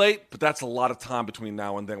too late, but that's a lot of time between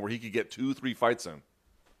now and then where he could get 2-3 fights in.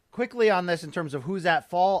 Quickly on this, in terms of who's at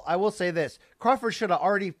fault, I will say this. Crawford should have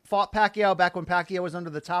already fought Pacquiao back when Pacquiao was under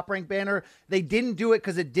the Top Rank banner. They didn't do it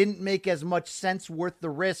because it didn't make as much sense worth the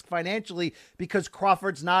risk financially, because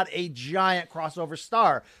Crawford's not a giant crossover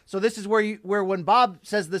star. So this is where when Bob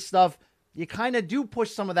says this stuff, you kind of do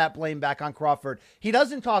push some of that blame back on Crawford. He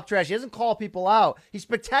doesn't talk trash. He doesn't call people out. He's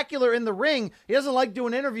spectacular in the ring. He doesn't like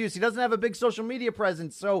doing interviews. He doesn't have a big social media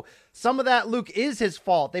presence. So some of that, Luke, is his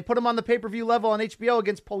fault. They put him on the pay-per-view level on HBO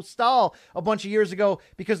against Postal a bunch of years ago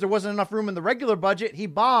because there wasn't enough room in the regular budget. He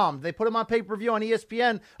bombed. They put him on pay-per-view on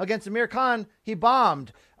ESPN against Amir Khan. He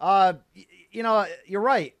bombed. You're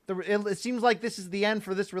right. It seems like this is the end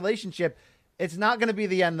for this relationship. It's not going to be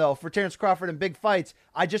the end, though, for Terence Crawford in big fights.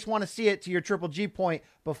 I just want to see it, to your Triple G point,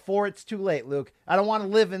 before it's too late, Luke. I don't want to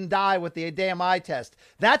live and die with the damn eye test.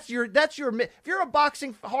 If you're a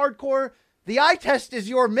boxing hardcore, the eye test is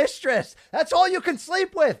your mistress. That's all you can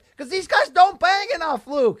sleep with, because these guys don't bang enough,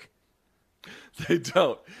 Luke. They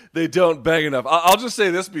don't bang enough. I'll just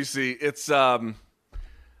say this, BC. It's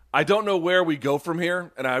I don't know where we go from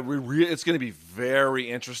here, and it's going to be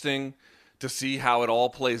very interesting to see how it all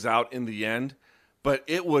plays out in the end. But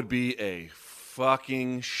it would be a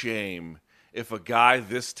fucking shame if a guy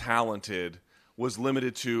this talented was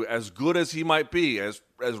limited to, as good as he might be, as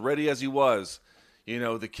ready as he was,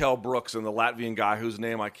 the Kell Brooks and the Latvian guy whose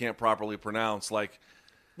name I can't properly pronounce,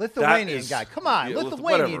 Lithuanian guy. Come on, yeah,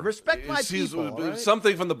 Lithuanian. whatever. Respect my people. Right?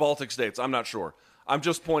 Something from the Baltic states. I'm not sure. I'm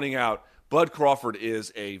just pointing out Bud Crawford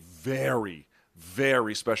is a very,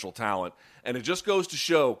 very special talent. And it just goes to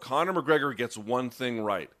show Conor McGregor gets one thing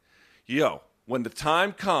right. When the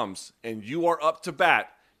time comes and you are up to bat,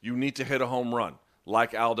 you need to hit a home run,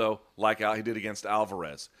 like Aldo, he did against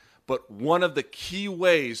Alvarez. But one of the key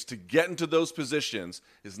ways to get into those positions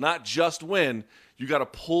is not just win. You got to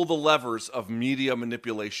pull the levers of media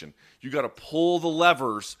manipulation. You got to pull the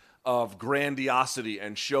levers of grandiosity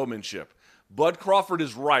and showmanship. Bud Crawford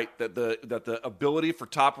is right that the ability for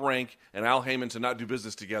Top Rank and Al Heyman to not do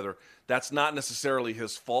business together, that's not necessarily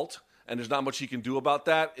his fault, and there's not much he can do about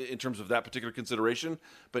that in terms of that particular consideration.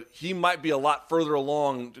 But he might be a lot further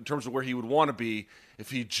along in terms of where he would want to be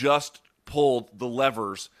if he just pulled the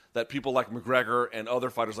levers that people like McGregor and other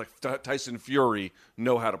fighters like Tyson Fury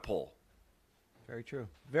know how to pull. Very true.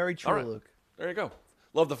 Very true, right. Luke. There you go.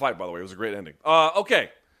 Love the fight, by the way. It was a great ending. Okay.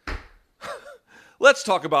 Let's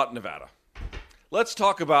talk about Nevada. Let's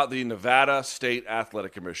talk about the Nevada State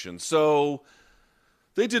Athletic Commission. So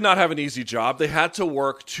they did not have an easy job. They had to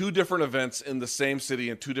work 2 different events in the same city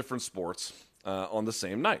in 2 different sports on the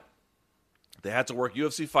same night. They had to work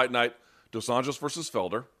UFC Fight Night, Dos Anjos versus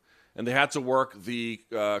Felder, and they had to work the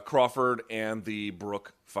Crawford and the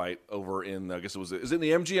Brook fight over in, is it in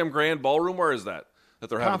the MGM Grand Ballroom? Where is that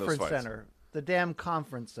they're having those fights? Conference Center. The damn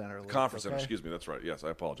Conference Center. Luke, Conference Center, excuse me. That's right. Yes, I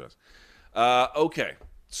apologize. Okay,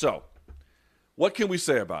 so what can we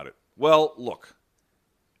say about it? Well, look,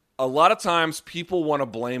 a lot of times people want to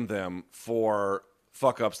blame them for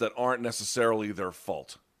fuck-ups that aren't necessarily their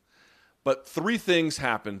fault. But 3 things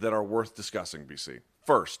happened that are worth discussing, BC.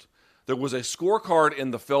 First, There was a scorecard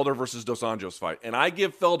in the Felder versus Dos Anjos fight, and I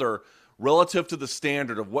give Felder, relative to the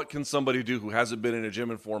standard of what can somebody do who hasn't been in a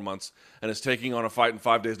gym in 4 months and is taking on a fight in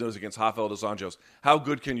 5 days' notice against Rafael Dos Anjos, how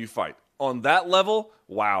good can you fight? On that level,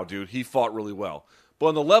 wow, dude, he fought really well. But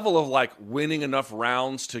on the level of, like, winning enough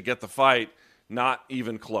rounds to get the fight, not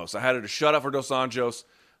even close. I had it a shutout for Dos Anjos.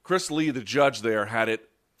 Chris Lee, the judge there, had it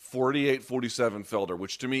 48-47 Felder,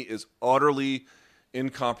 which to me is utterly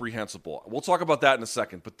incomprehensible. We'll talk about that in a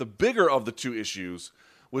second. But the bigger of the two issues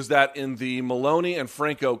was that in the Maloney and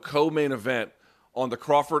Franco co-main event on the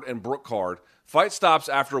Crawford and Brook card, fight stops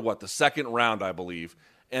after, the second round, I believe,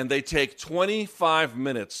 and they take 25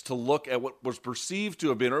 minutes to look at what was perceived to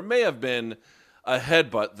have been, or may have been, a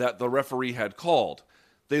headbutt that the referee had called.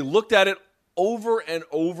 They looked at it over and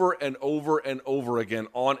over and over and over again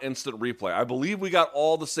on instant replay. I believe we got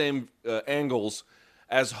all the same angles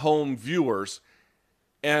as home viewers,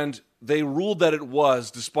 and they ruled that it was,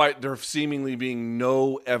 despite there seemingly being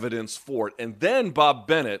no evidence for it. And then Bob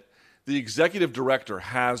Bennett, the executive director,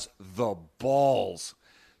 has the balls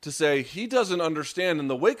to say he doesn't understand, in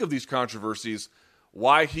the wake of these controversies,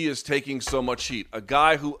 why he is taking so much heat. A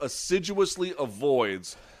guy who assiduously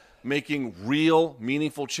avoids making real,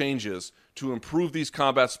 meaningful changes to improve these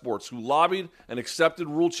combat sports, who lobbied and accepted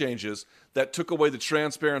rule changes that took away the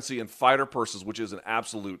transparency in fighter purses, which is an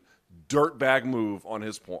absolute dirtbag move on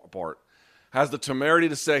his part, has the temerity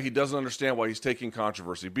to say he doesn't understand why he's taking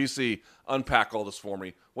controversy. BC, unpack all this for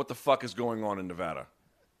me. What the fuck is going on in Nevada?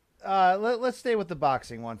 Let's stay with the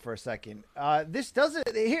boxing one for a second. This doesn't.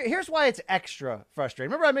 Here's why it's extra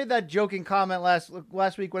frustrating. Remember, I made that joking comment last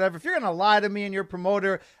week. Whatever. If you're gonna lie to me and your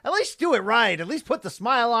promoter, at least do it right. At least put the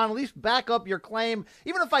smile on. At least back up your claim.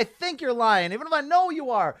 Even if I think you're lying, even if I know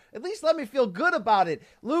you are, at least let me feel good about it.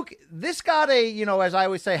 Luke, this got a, as I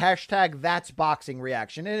always say, hashtag that's boxing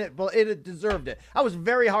reaction, and it deserved it. I was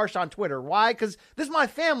very harsh on Twitter. Why? Because this is my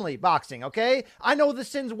family boxing. Okay, I know the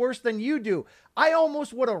sin's worse than you do. I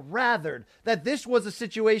almost would have rathered that this was a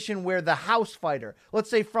situation where the house fighter, let's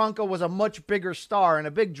say Franco was a much bigger star and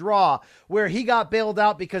a big draw, where he got bailed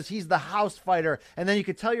out because he's the house fighter. And then you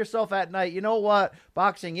could tell yourself at night, you know what?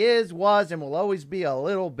 Boxing was, and will always be a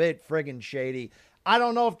little bit friggin' shady. I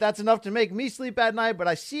don't know if that's enough to make me sleep at night, but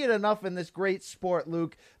I see it enough in this great sport,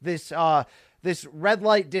 Luke, this red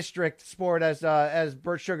light district sport, as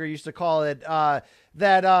Bert Sugar used to call it,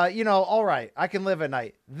 that, all right, I can live at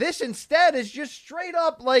night. This instead is just straight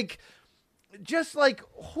up just like,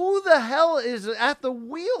 who the hell is at the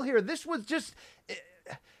wheel here? This was just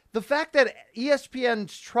the fact that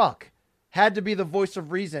ESPN's truck had to be the voice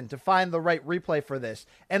of reason to find the right replay for this.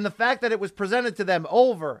 And the fact that it was presented to them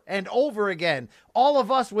over and over again, all of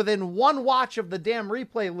us within one watch of the damn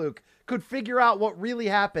replay, Luke, could figure out what really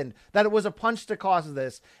happened, that it was a punch to cause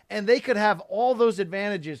this, and they could have all those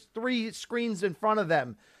advantages, 3 screens in front of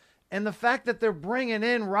them. And the fact that they're bringing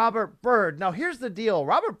in Robert Byrd. Now, here's the deal.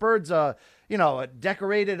 Robert Byrd's a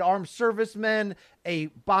decorated armed serviceman, a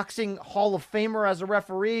boxing Hall of Famer as a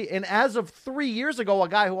referee, and as of 3 years ago, a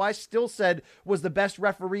guy who I still said was the best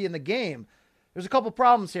referee in the game. There's a couple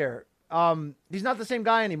problems here. He's not the same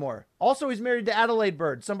guy anymore. Also, he's married to Adelaide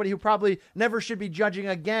Byrd, somebody who probably never should be judging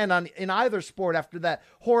again in either sport after that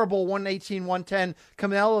horrible 118-110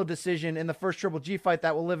 Canelo decision in the first Triple G fight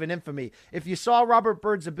that will live in infamy. If you saw Robert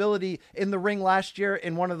Byrd's ability in the ring last year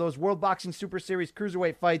in one of those World Boxing Super Series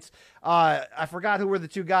cruiserweight fights, I forgot who were the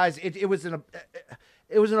two guys. It was an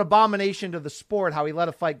abomination to the sport how he let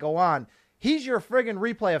a fight go on. He's your friggin'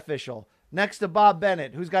 replay official, next to Bob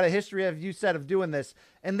Bennett, who's got a history, as you said, of doing this.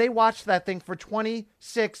 And they watched that thing for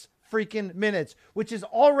 26 freaking minutes, which is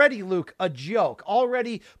already, Luke, a joke.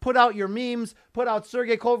 Already put out your memes, put out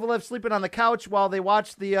Sergey Kovalev sleeping on the couch while they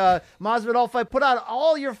watch the Masvidal fight, put out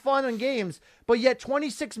all your fun and games. But yet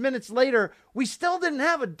 26 minutes later, we still didn't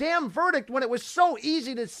have a damn verdict when it was so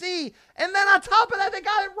easy to see. And then on top of that, they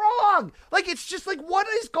got it wrong. It's just what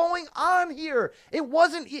is going on here? It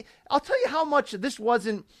wasn't, I'll tell you how much this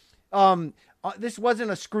wasn't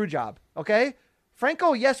a screw job, okay?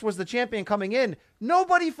 Franco, yes, was the champion coming in.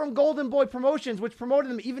 Nobody from Golden Boy Promotions, which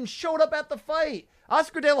promoted him, even showed up at the fight.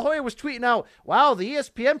 Oscar De La Hoya was tweeting out, wow, the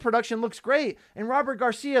ESPN production looks great. And Robert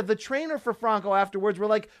Garcia, the trainer for Franco, afterwards were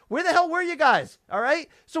like, where the hell were you guys? All right?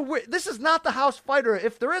 So this is not the house fighter.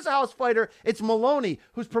 If there is a house fighter, it's Maloney,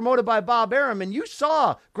 who's promoted by Bob Arum. And you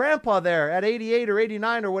saw Grandpa there at 88 or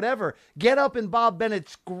 89 or whatever get up in Bob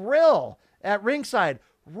Bennett's grill at ringside.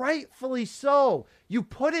 Rightfully so. You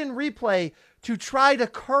put in replay to try to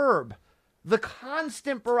curb the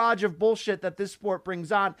constant barrage of bullshit that this sport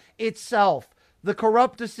brings on itself. the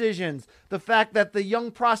corrupt decisions, the fact that the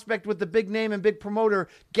young prospect with the big name and big promoter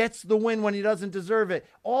gets the win when he doesn't deserve it.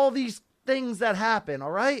 All these things that happen,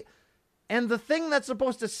 all right? And the thing that's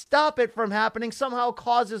supposed to stop it from happening somehow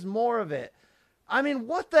causes more of it. I mean,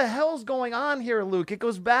 what the hell's going on here, Luke? It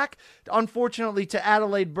goes back, unfortunately, to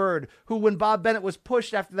Adelaide Bird, who, when Bob Bennett was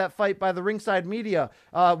pushed after that fight by the ringside media,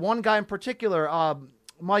 one guy in particular,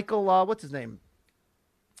 Michael, what's his name?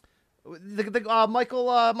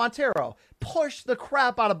 Michael Montero pushed the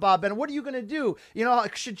crap out of Bob Bennett. What are you going to do? You know,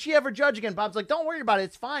 should she ever judge again? Bob's like, don't worry about it.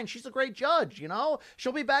 It's fine. She's a great judge. You know,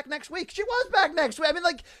 she'll be back next week. She was back next week. I mean,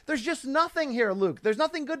 like, there's just nothing here, Luke. There's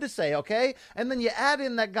nothing good to say, okay? And then you add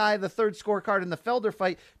in that guy, the third scorecard in the Felder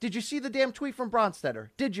fight. Did you see the damn tweet from Bronstetter?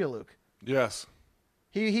 Did you, Luke? Yes.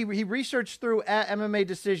 He researched through at MMA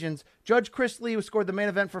Decisions. Judge Chris Lee, who scored the main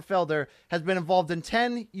event for Felder, has been involved in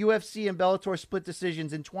 10 UFC and Bellator split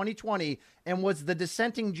decisions in 2020 and was the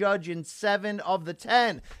dissenting judge in 7 of the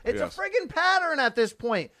 10. It's a friggin' pattern at this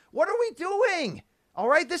point. What are we doing? All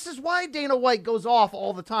right, this is why Dana White goes off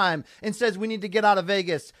all the time and says we need to get out of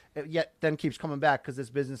Vegas, yet then keeps coming back because this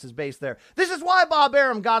business is based there. This is why Bob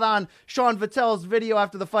Arum got on Sean Vattel's video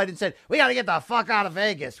after the fight and said, we got to get the fuck out of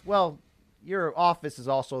Vegas. Well, your office is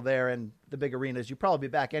also there and the big arenas. You'll probably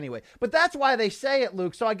be back anyway. But that's why they say it,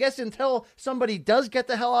 Luke. So I guess until somebody does get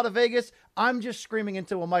the hell out of Vegas, I'm just screaming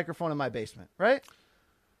into a microphone in my basement, right?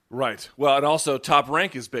 Right. Well, and also Top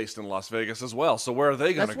Rank is based in Las Vegas as well. So where are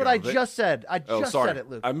they going to go? That's what I just said. I just said it,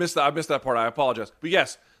 Luke. I missed that part. I apologize. But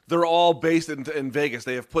yes, they're all based in Vegas.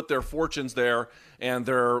 They have put their fortunes there and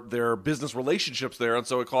their business relationships there, and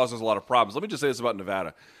so it causes a lot of problems. Let me just say this about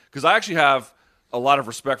Nevada, because I actually have a lot of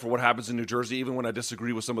respect for what happens in New Jersey, even when I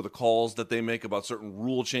disagree with some of the calls that they make about certain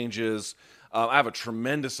rule changes. I have a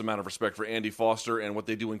tremendous amount of respect for Andy Foster and what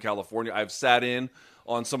they do in California. I've sat in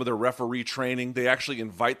on some of their referee training. They actually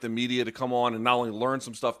invite the media to come on and not only learn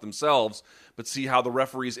some stuff themselves, but see how the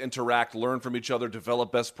referees interact, learn from each other,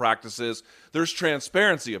 develop best practices. There's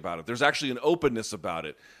transparency about it. There's actually an openness about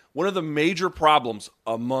it. One of the major problems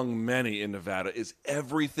among many in Nevada is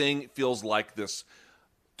everything feels like this,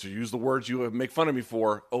 to use the words you make fun of me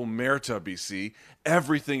for, omerta, BC.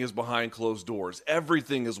 Everything is behind closed doors.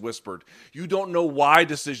 Everything is whispered. You don't know why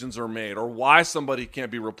decisions are made or why somebody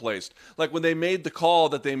can't be replaced. Like when they made the call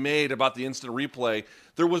that they made about the instant replay,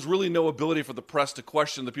 there was really no ability for the press to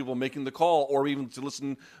question the people making the call or even to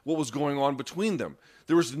listen what was going on between them.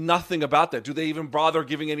 There was nothing about that. Do they even bother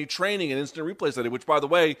giving any training in instant replay study, which, by the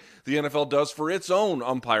way, the NFL does for its own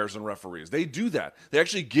umpires and referees. They do that. They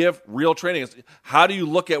actually give real training. How do you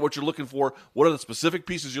look at what you're looking for? What are the specific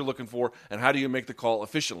pieces you're looking for? And how do you make the call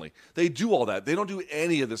efficiently? They do all that. They don't do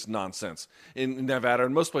any of this nonsense in Nevada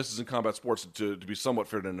and most places in combat sports, to be somewhat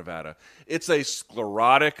fair to Nevada. It's a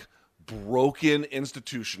sclerotic, broken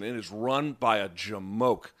institution. It is run by a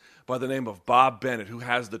jamoke by the name of Bob Bennett, who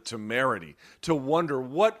has the temerity to wonder,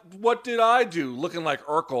 what did I do? Looking like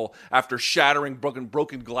Urkel after shattering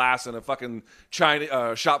broken glass in a fucking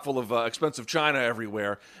China shop full of expensive china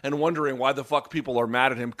everywhere, and wondering why the fuck people are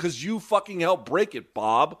mad at him. Because you fucking helped break it,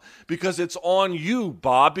 Bob. Because it's on you,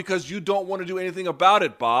 Bob. Because you don't want to do anything about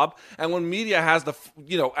it, Bob. And when media has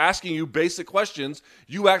asking you basic questions,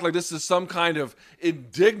 you act like this is some kind of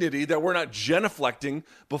indignity that we're not genuflecting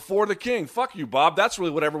before the king. Fuck you, Bob. That's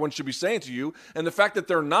really what everyone should be saying to you. And the fact that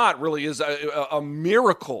they're not really is a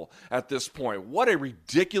miracle at this point. What a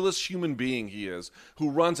ridiculous human being he is, who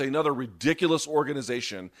runs another ridiculous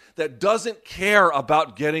organization that doesn't care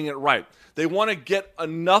about getting it right. They want to get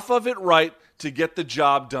enough of it right to get the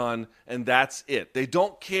job done, and that's it. They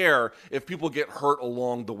don't care if people get hurt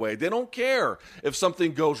along the way. They don't care if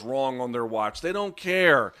something goes wrong on their watch. They don't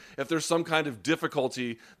care if there's some kind of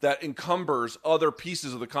difficulty that encumbers other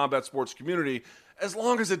pieces of the combat sports community, as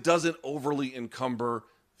long as it doesn't overly encumber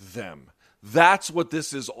them. That's what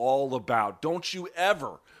this is all about. Don't you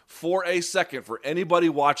ever, for a second, for anybody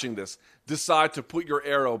watching this, decide to put your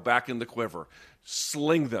arrow back in the quiver.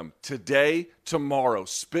 Sling them today, tomorrow.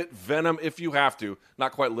 Spit venom if you have to.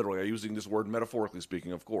 Not quite literally. I'm using this word metaphorically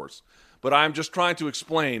speaking, of course. But I'm just trying to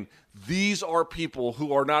explain, these are people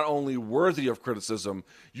who are not only worthy of criticism,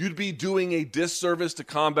 you'd be doing a disservice to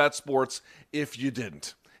combat sports if you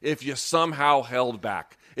didn't. If you somehow held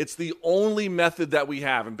back. It's the only method that we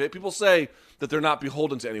have. And people say that they're not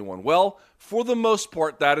beholden to anyone. Well, for the most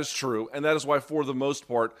part, that is true. And that is why, for the most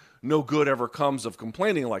part, no good ever comes of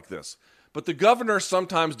complaining like this. But the governor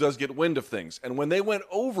sometimes does get wind of things. And when they went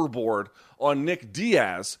overboard on Nick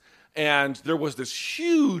Diaz, and there was this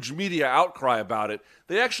huge media outcry about it,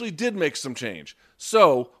 they actually did make some change.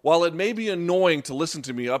 So, while it may be annoying to listen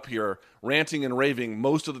to me up here ranting and raving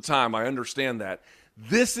most of the time, I understand that.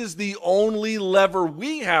 This is the only lever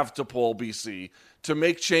we have to pull, BC, to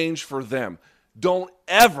make change for them. Don't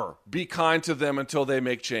ever be kind to them until they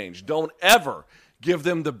make change. Don't ever give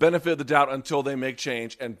them the benefit of the doubt until they make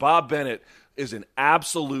change. And Bob Bennett is an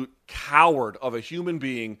absolute coward of a human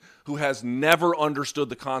being who has never understood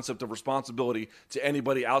the concept of responsibility to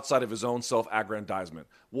anybody outside of his own self-aggrandizement.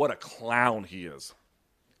 What a clown he is.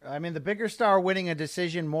 I mean, the bigger star winning a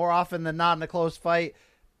decision more often than not in a close fight,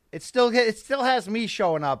 it still has me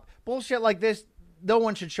showing up. Bullshit like this, no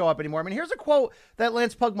one should show up anymore. I mean, here's a quote that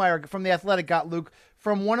Lance Pugmire from The Athletic got, Luke,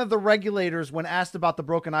 from one of the regulators when asked about the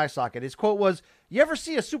broken eye socket. His quote was, "You ever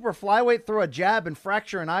see a super flyweight throw a jab and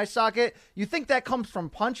fracture an eye socket? You think that comes from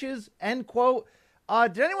punches?" End quote.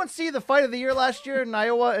 Did anyone see the fight of the year last year,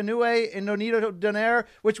 Naoya Inoue and Nonito Donaire,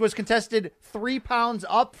 which was contested 3 pounds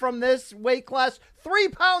up from this weight class? 3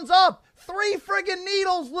 pounds up! 3 friggin'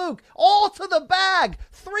 needles, Luke! All to the bag!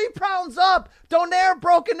 3 pounds up! Donaire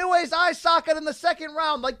broke Inoue's eye socket in the second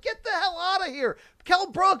round. Like, get the hell out of here!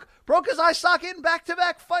 Kell broke his eye socket in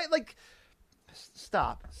back-to-back fight. Like,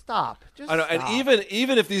 stop. Just I know, stop. and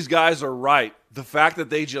even if these guys are right, the fact that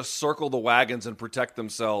they just circle the wagons and protect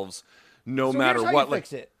themselves no matter what.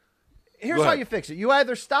 Fix it. Here's how you fix it. You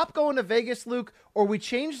either stop going to Vegas, Luke, or we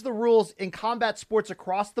change the rules in combat sports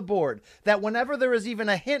across the board that whenever there is even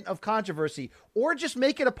a hint of controversy, or just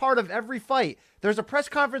make it a part of every fight, there's a press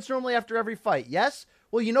conference normally after every fight. Yes?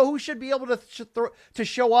 Well, you know who should be able to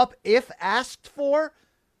show up if asked for?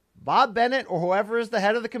 Bob Bennett or whoever is the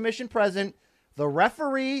head of the commission present, the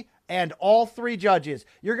referee, and all 3 judges.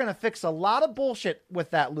 You're going to fix a lot of bullshit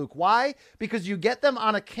with that, Luke. Why? Because you get them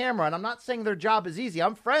on a camera, and I'm not saying their job is easy.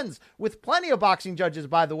 I'm friends with plenty of boxing judges,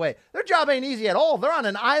 by the way. Their job ain't easy at all. They're on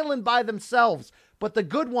an island by themselves. But the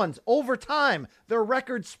good ones, over time, their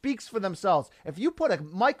record speaks for themselves. If you put a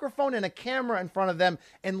microphone and a camera in front of them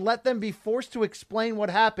and let them be forced to explain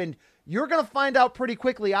what happened, you're going to find out pretty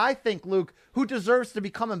quickly, I think, Luke, who deserves to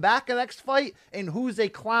be coming back in the next fight and who's a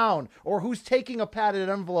clown or who's taking a padded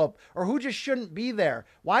envelope or who just shouldn't be there.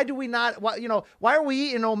 Why do we not, why are we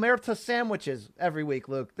eating omerta sandwiches every week,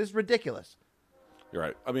 Luke? This is ridiculous. You're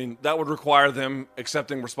right. I mean, that would require them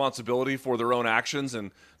accepting responsibility for their own actions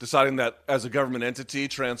and deciding that as a government entity,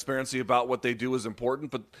 transparency about what they do is important,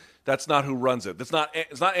 but that's not who runs it. It's not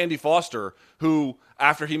Andy Foster who,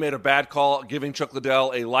 after he made a bad call giving Chuck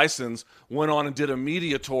Liddell a license, went on and did a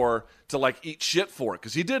media tour to eat shit for it,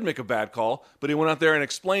 because he did make a bad call, but he went out there and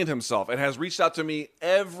explained himself and has reached out to me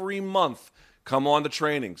every month. Come on to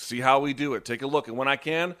training, see how we do it, take a look, and when I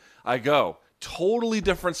can, I go. Totally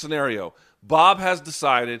different scenario. Bob has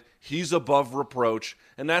decided he's above reproach,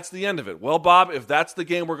 and that's the end of it. Well, Bob, if that's the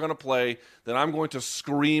game we're going to play, then I'm going to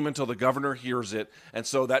scream until the governor hears it, and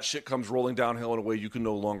so that shit comes rolling downhill in a way you can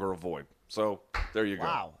no longer avoid. So, there you go.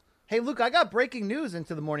 Wow. Hey, Luke, I got breaking news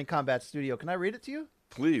into the Morning Combat Studio. Can I read it to you?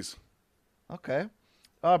 Please. Okay.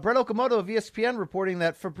 Brett Okamoto of ESPN reporting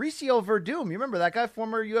that Fabricio Verdum, you remember that guy,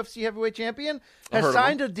 former UFC heavyweight champion, has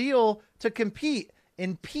signed a deal to compete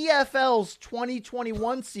in PFL's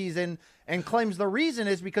 2021 season, and claims the reason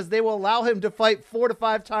is because they will allow him to fight 4 to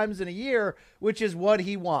 5 times in a year, which is what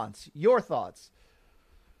he wants. Your thoughts?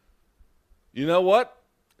 You know what?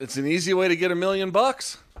 It's an easy way to get $1 million,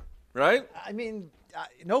 right? I mean,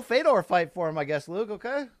 no Fedor fight for him, I guess, Luke,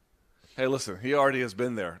 okay? Hey, listen, he already has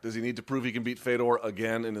been there. Does he need to prove he can beat Fedor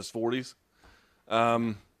again in his 40s?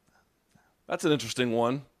 That's an interesting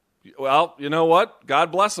one. Well, you know what?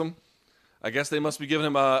 God bless him. I guess they must be giving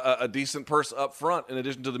him a decent purse up front in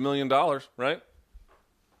addition to the $1 million, right?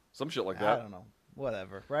 Some shit like that. I don't know.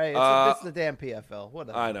 Whatever, right? It's the damn PFL.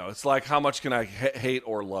 Whatever. I know. It's like, how much can I hate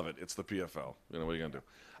or love it? It's the PFL. You know, what are you going to do?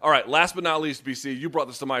 All right, last but not least, BC, you brought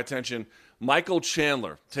this to my attention. Michael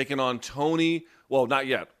Chandler taking on Tony, well, not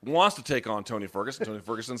yet, wants to take on Tony Ferguson. Tony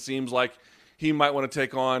Ferguson seems like he might want to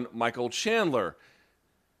take on Michael Chandler.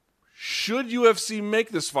 Should UFC make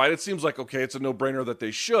this fight? It seems like, okay, it's a no-brainer that they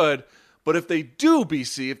should. But if they do,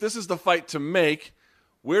 BC, if this is the fight to make,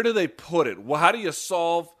 where do they put it? Well, how do you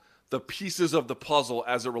solve the pieces of the puzzle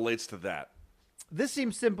as it relates to that? This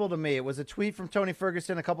seems simple to me. It was a tweet from Tony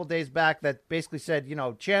Ferguson a couple days back that basically said,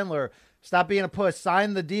 Chandler, stop being a puss,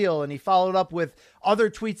 sign the deal. And he followed up with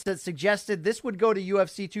other tweets that suggested this would go to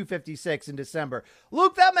UFC 256 in December.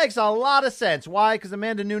 Luke, that makes a lot of sense. Why? Because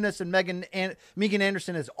Amanda Nunes and Megan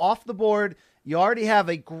Anderson is off the board. You already have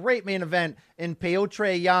a great main event in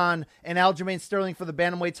Petr Yan and Aljamain Sterling for the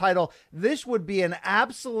bantamweight title. This would be an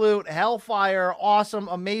absolute hellfire, awesome,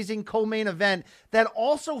 amazing co-main event that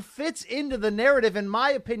also fits into the narrative, in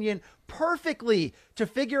my opinion, perfectly to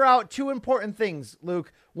figure out 2 important things,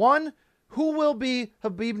 Luke. One, who will be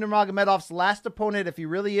Khabib Nurmagomedov's last opponent if he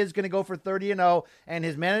really is going to go for 30-0? And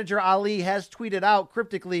his manager Ali has tweeted out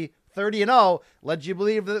cryptically 30-0, led you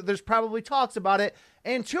believe that there's probably talks about it.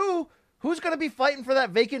 And 2, who's going to be fighting for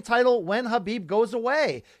that vacant title when Khabib goes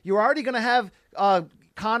away? You're already going to have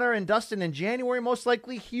Conor and Dustin in January, most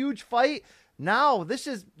likely. Huge fight. Now, this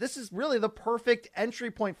is really the perfect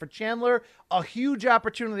entry point for Chandler. A huge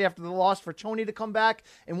opportunity after the loss for Tony to come back.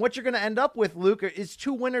 And what you're going to end up with, Luke, is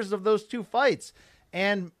 2 winners of those 2 fights.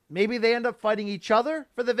 And maybe they end up fighting each other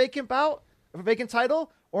for the vacant bout, or vacant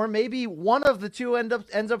title, or maybe one of the 2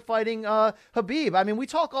 ends up fighting Khabib. I mean, we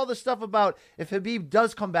talk all this stuff about if Khabib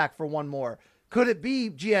does come back for one more. Could it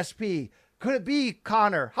be GSP? Could it be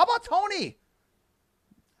Conor? How about Tony?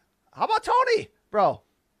 Bro?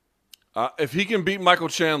 If he can beat Michael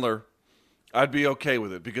Chandler, I'd be okay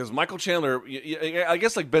with it, because Michael Chandler, I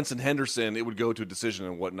guess like Benson Henderson, it would go to a decision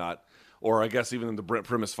and whatnot. Or I guess even in the Brent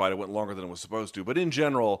Primus fight, it went longer than it was supposed to. But in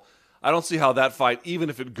general, I don't see how that fight, even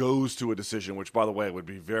if it goes to a decision, which, by the way, would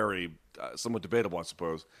be very somewhat debatable, I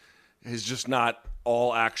suppose, is just not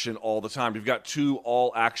all action all the time. You've got 2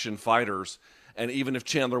 all-action fighters, and even if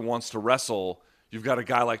Chandler wants to wrestle, you've got a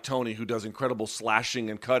guy like Tony who does incredible slashing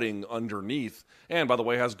and cutting underneath, and, by the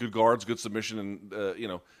way, has good guards, good submission,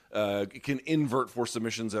 and can invert for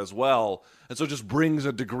submissions as well. And so it just brings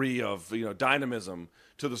a degree of dynamism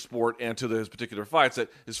to the sport and to his particular fights that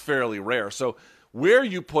is fairly rare. So where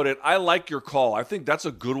you put it, I like your call. I think that's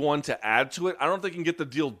a good one to add to it. I don't think you can get the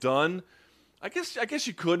deal done. I guess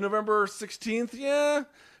you could November 16th. Yeah.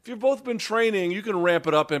 If you've both been training, you can ramp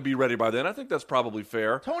it up and be ready by then. I think that's probably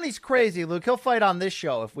fair. Tony's crazy, Luke. He'll fight on this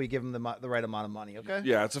show if we give him the right amount of money, okay?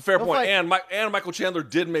 Yeah, it's a fair point. And Michael Chandler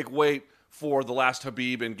did make weight for the last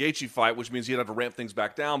Khabib and Gaethje fight, which means he'd have to ramp things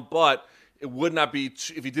back down. But it would not be,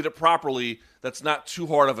 if he did it properly, that's not too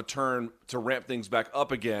hard of a turn to ramp things back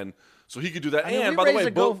up again. So he could do that. And, by the way,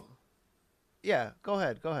 both... Yeah, go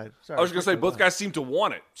ahead. Sorry. I was going to say, both guys seem to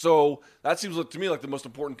want it. So that seems to me like the most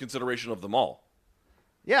important consideration of them all.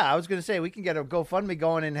 Yeah, I was going to say, we can get a GoFundMe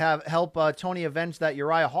going and help Tony avenge that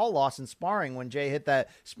Uriah Hall loss in sparring when Jay hit that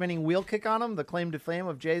spinning wheel kick on him, the claim to fame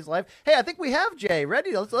of Jay's life. Hey, I think we have Jay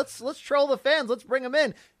ready. Let's troll the fans. Let's bring him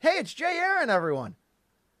in. Hey, it's Jay Aaron, everyone.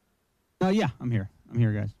 Yeah, I'm here,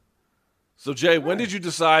 guys. So, Jay, when did you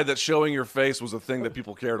decide that showing your face was a thing that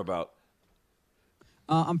people cared about?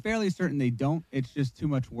 I'm fairly certain they don't. It's just too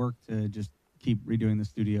much work to just keep redoing the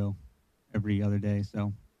studio every other day.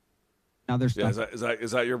 So now there's is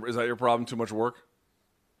that your problem? Too much work?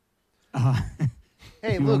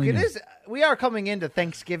 Hey, Luke, we are coming into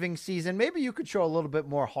Thanksgiving season. Maybe you could show a little bit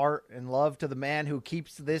more heart and love to the man who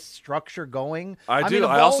keeps this structure going. I do.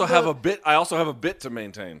 I also have a bit to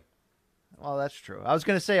maintain. Well, that's true. I was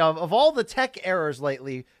going to say, of all the tech errors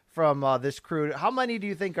lately from this crew, how many do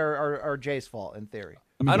you think are Jay's fault in theory?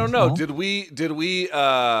 I don't know. Did we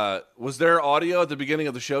was there audio at the beginning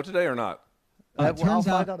of the show today or not? I'll find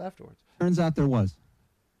out afterwards. Turns out there was.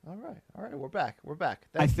 All right. We're back.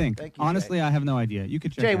 Thank you, honestly, Jay. I have no idea. You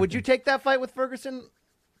could check. Jay, would you take that fight with Ferguson?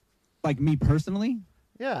 Like me personally?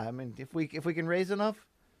 Yeah, I mean, if we can raise enough.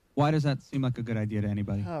 Why does that seem like a good idea to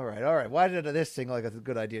anybody? All right. Why did this seem like a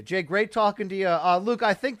good idea? Jay, great talking to you. Luke,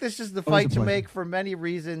 I think this is the fight to make for many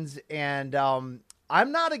reasons, and I'm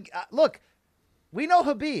not look. We know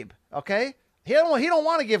Khabib, okay? He don't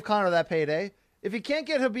want to give Conor that payday. If he can't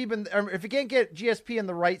get Khabib if he can't get GSP in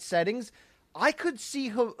the right settings, I could see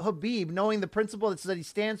Khabib, knowing the principle that he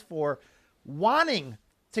stands for, wanting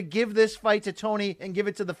to give this fight to Tony and give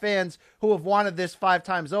it to the fans who have wanted this 5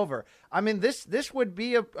 times over. I mean, this would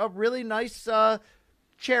be a really nice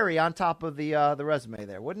cherry on top of the resume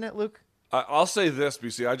there, wouldn't it, Luke? I'll say this,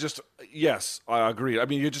 BC. Yes, I agree. I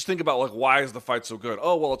mean, you just think about, like, why is the fight so good?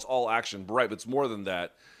 Oh, well, it's all action. Right, but it's more than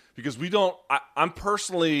that. Because I'm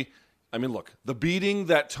personally, I mean, look, the beating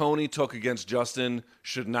that Tony took against Justin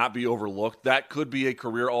should not be overlooked. That could be a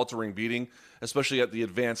career-altering beating, especially at the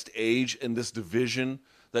advanced age in this division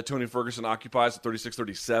that Tony Ferguson occupies at 36,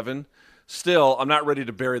 37. Still, I'm not ready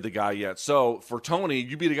to bury the guy yet. So for Tony,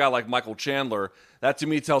 you beat a guy like Michael Chandler. That to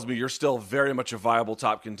me tells me you're still very much a viable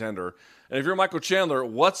top contender. And if you're Michael Chandler,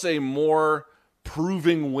 what's a more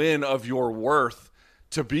proving win of your worth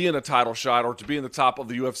to be in a title shot or to be in the top of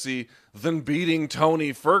the UFC than beating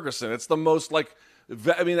Tony Ferguson? It's the most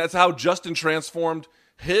that's how Justin transformed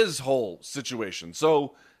his whole situation.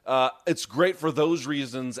 So it's great for those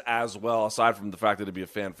reasons as well, aside from the fact that it'd be a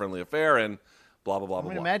fan-friendly affair and blah, blah, blah,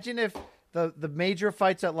 blah, blah. Imagine if the major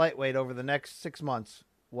fights at lightweight over the next 6 months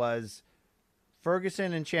was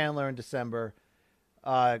Ferguson and Chandler in December,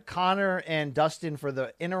 Conor and Dustin for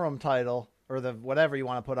the interim title, or the whatever you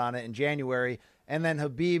want to put on it, in January, and then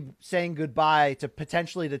Khabib saying goodbye to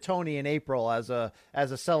potentially to Tony in April as a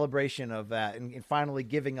celebration of that, and finally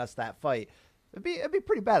giving us that fight. It'd be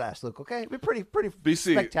pretty badass, Luke. Okay, it'd be pretty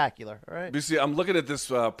BC, spectacular. All right, BC. I'm looking at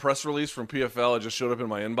this press release from PFL. It just showed up in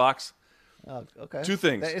my inbox. Okay. Two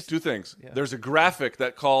things. Yeah. There's a graphic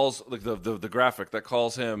that calls the graphic that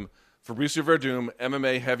calls him Fabricio Verdum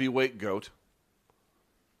MMA heavyweight GOAT.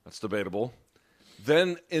 That's debatable.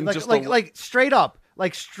 Then straight up,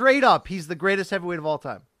 he's the greatest heavyweight of all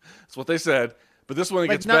time. That's what they said. But this one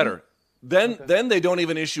gets better. Then they don't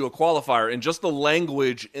even issue a qualifier. In just the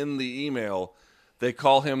language in the email, they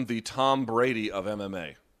call him the Tom Brady of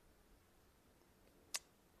MMA.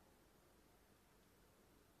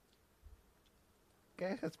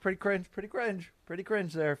 Okay, that's pretty cringe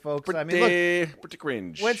there, folks. Pretty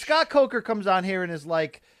cringe. When Scott Coker comes on here and is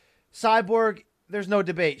like, Cyborg, there's no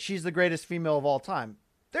debate. She's the greatest female of all time.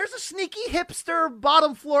 There's a sneaky hipster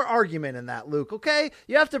bottom floor argument in that, Luke, okay?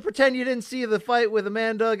 You have to pretend you didn't see the fight with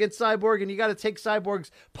Amanda against Cyborg, and you got to take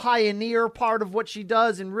Cyborg's pioneer part of what she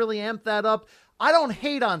does and really amp that up. I don't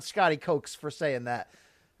hate on Scotty Cokes for saying that.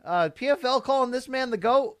 PFL calling this man the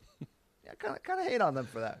GOAT? Yeah, kind of hate on them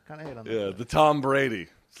for that. The Tom Brady.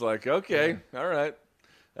 It's like, okay, all right.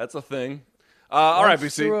 That's a thing. All right,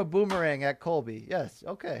 BC. Threw a boomerang at Colby. Yes,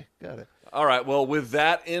 okay, got it. All right, well, with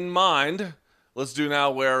that in mind, let's do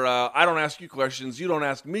now where I don't ask you questions, you don't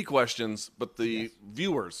ask me questions, but the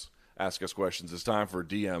viewers ask us questions. It's time for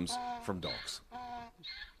DMs from dogs.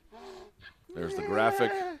 There's the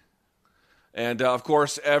graphic. And, of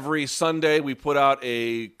course, every Sunday we put out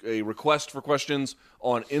a request for questions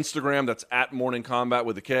on Instagram. That's at Morning Combat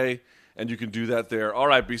with a K, and you can do that there. All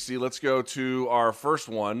right, BC, let's go to our first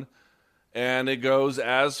one. And it goes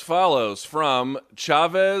as follows from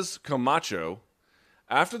Chavez Camacho.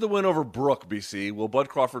 After the win over Brook, BC, will Bud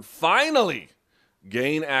Crawford finally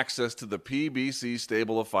gain access to the PBC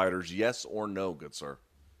stable of fighters? Yes or no, good sir?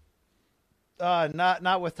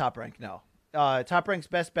 Not with Top Rank, no. Top Rank's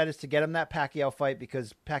best bet is to get him that Pacquiao fight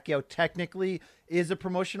because Pacquiao technically is a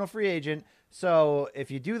promotional free agent. So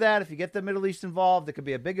if you do that, if you get the Middle East involved, it could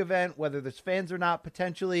be a big event, whether there's fans or not,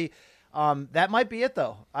 potentially. That might be it,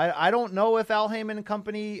 though. I don't know if Al Heyman and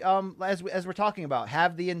company, as we're talking about,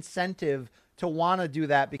 have the incentive to want to do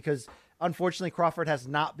that because, unfortunately, Crawford has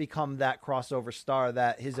not become that crossover star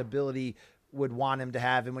that his ability would want him to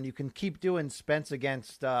have. And when you can keep doing Spence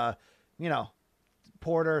against,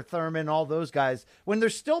 Porter, Thurman, all those guys, when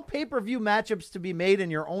there's still pay-per-view matchups to be made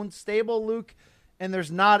in your own stable, Luke, and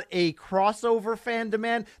there's not a crossover fan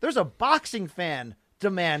demand, there's a boxing fan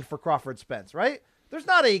demand for Crawford Spence, right? There's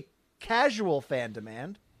not a casual fan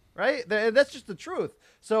demand, right? That's just the truth.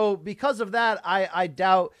 So because of that, I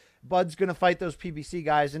doubt Bud's going to fight those PBC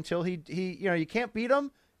guys until he you can't beat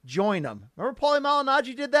them. Join them. Remember Paulie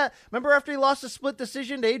Malignaggi did that? Remember after he lost a split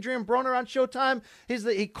decision to Adrian Broner on Showtime?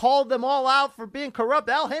 He called them all out for being corrupt.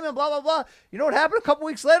 Al Heyman, blah, blah, blah. You know what happened a couple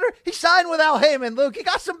weeks later? He signed with Al Heyman, Luke. He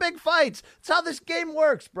got some big fights. That's how this game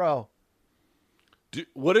works, bro.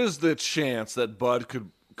 What is the chance that Bud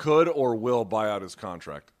could or will buy out his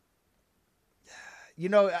contract?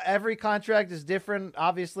 Every contract is different.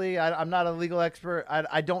 Obviously, I'm not a legal expert.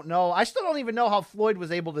 I don't know. I still don't even know how Floyd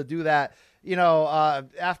was able to do that,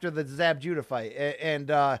 after the Zab Judah fight and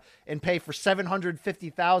pay for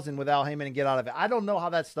 $750,000 with Al Heyman and get out of it. I don't know how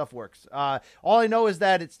that stuff works. All I know is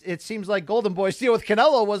that it seems like Golden Boy's deal with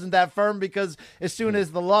Canelo wasn't that firm because as soon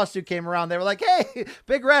as the lawsuit came around, they were like, "Hey,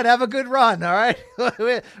 Big Red, have a good run. All right,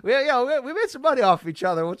 we made some money off each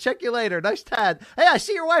other. We'll check you later. Nice tad. Hey, I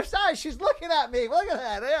see your wife's eyes. She's looking at me. Look at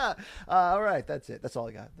that. Yeah. All right, that's it. That's all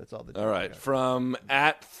I got. That's all. All right, from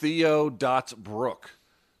 @Theo.Brook.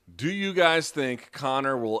 Do you guys think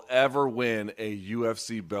Conor will ever win a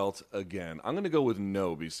UFC belt again? I'm going to go with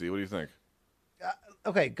no, BC. What do you think?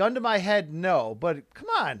 Okay, gun to my head, no. But come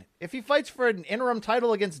on. If he fights for an interim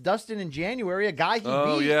title against Dustin in January, a guy he beat.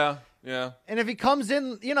 Oh, yeah. And if he comes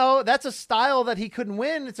in, that's a style that he couldn't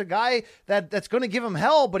win. It's a guy that's going to give him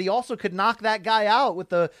hell, but he also could knock that guy out with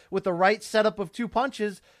the right setup of two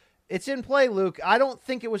punches. It's in play, Luke. I don't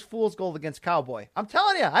think it was fool's gold against Cowboy. I'm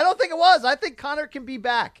telling you, I don't think it was. I think Conor can be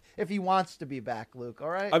back if he wants to be back, Luke. All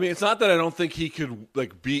right? I mean, it's not that I don't think he could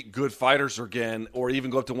beat good fighters again or even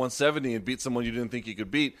go up to 170 and beat someone you didn't think he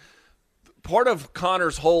could beat. Part of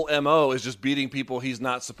Conor's whole MO is just beating people he's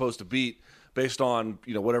not supposed to beat based on,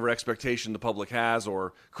 whatever expectation the public has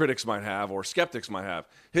or critics might have or skeptics might have.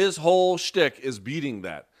 His whole shtick is beating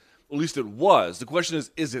that. At least it was. The question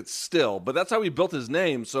is it still? But that's how he built his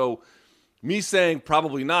name. So me saying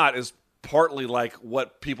probably not is partly like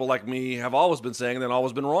what people like me have always been saying and then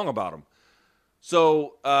always been wrong about him.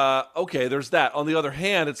 So, okay, there's that. On the other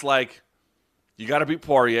hand, it's like You got to beat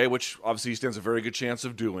Poirier, which obviously he stands a very good chance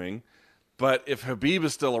of doing. But if Khabib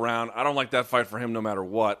is still around, I don't like that fight for him no matter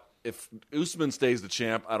what. If Usman stays the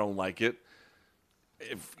champ, I don't like it.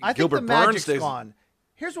 If I Gilbert think the Burns magic's stays, gone.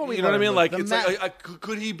 Here's what we you know what I mean? learned, Like, it's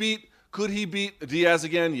could he beat Diaz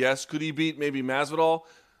again? Yes. Could he beat maybe Masvidal?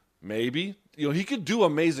 Maybe. You know, he could do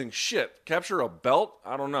amazing shit. Capture a belt?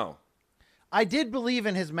 I don't know. I did believe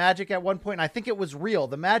in his magic at one point, and I think it was real.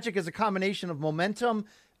 The magic is a combination of momentum,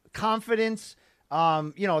 confidence.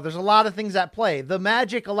 There's a lot of things at play. The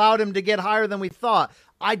magic allowed him to get higher than we thought.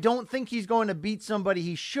 I don't think he's going to beat somebody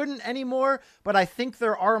he shouldn't anymore, but I think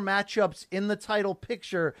there are matchups in the title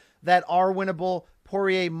picture that are winnable.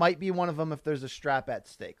 Poirier might be one of them if there's a strap at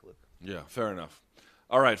stake, Luke. Yeah, fair enough.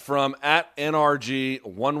 All right, from at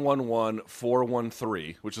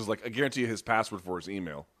NRG111413, which is like, I guarantee you his password for his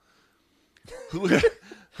email. Who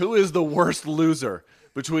is the worst loser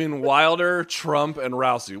between Wilder, Trump, and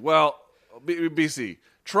Rousey? Well, BC,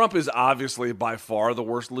 Trump is obviously by far the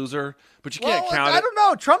worst loser, but you can't count it. I don't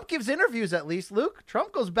know. Trump gives interviews at least, Luke.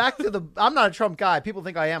 Trump goes back to the. I'm not a Trump guy. People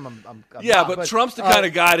think I am. I'm yeah, not, but Trump's the kind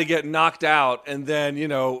of guy to get knocked out and then,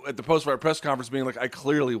 at the post-fight press conference being like, I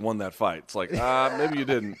clearly won that fight. It's like, maybe you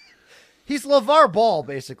didn't. He's LeVar Ball,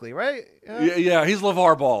 basically, right? Yeah, he's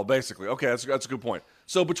LeVar Ball, basically. Okay, that's a good point.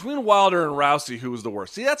 So between Wilder and Rousey, who was the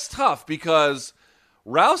worst? See, that's tough because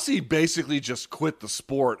Rousey basically just quit the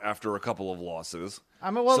sport after a couple of losses.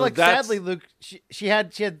 I mean, well, so sadly, Luke, she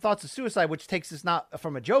had thoughts of suicide, which takes this not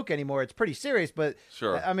from a joke anymore. It's pretty serious, but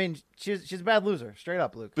sure. I mean, she's a bad loser, straight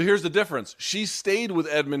up, Luke. But here's the difference: she stayed with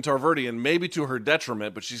Edmund Tarverdian, maybe to her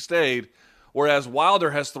detriment, but she stayed. Whereas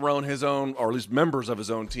Wilder has thrown his own, or at least members of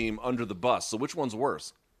his own team, under the bus. So which one's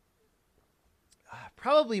worse?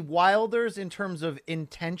 Probably Wilder's in terms of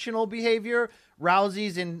intentional behavior.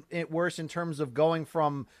 Rousey's worse in terms of going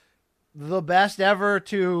from the best ever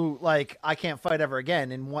to like I can't fight ever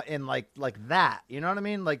again in like that. You know what I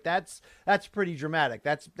mean? Like that's pretty dramatic.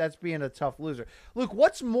 That's being a tough loser. Luke,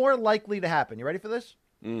 what's more likely to happen? You ready for this?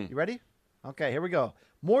 You ready? Okay, here we go.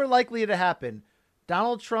 More likely to happen.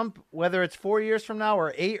 Donald Trump, whether it's 4 years from now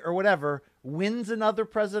or 8 or whatever, wins another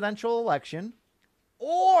presidential election,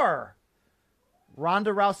 or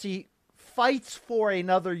Ronda Rousey fights for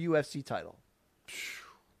another UFC title.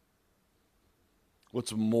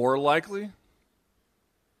 What's more likely?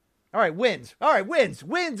 All right, wins.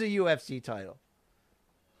 Wins a UFC title.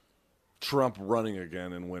 Trump running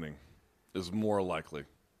again and winning is more likely,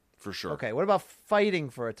 for sure. Okay, what about fighting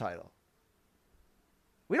for a title?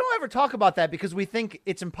 We don't ever talk about that because we think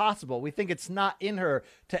it's impossible. We think it's not in her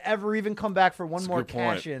to ever even come back for one more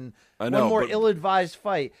cash-in, one more ill-advised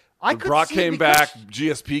fight. Brock came back,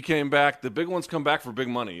 GSP came back. The big ones come back for big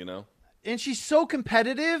money, And she's so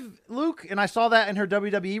competitive, Luke, and I saw that in her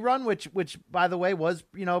WWE run, which by the way was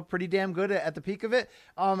pretty damn good at the peak of it.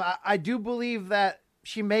 I do believe that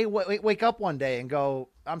she may wake up one day and go,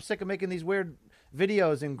 I'm sick of making these weird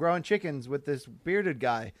videos and growing chickens with this bearded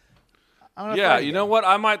guy. Yeah, you know what?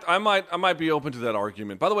 I might be open to that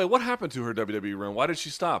argument. By the way, what happened to her WWE run? Why did she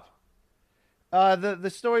stop? The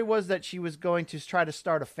story was that she was going to try to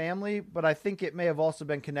start a family, but I think it may have also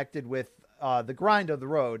been connected with the grind of the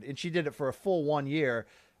road, and she did it for a full 1 year.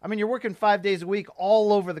 I mean, you're working 5 days a week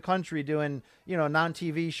all over the country doing,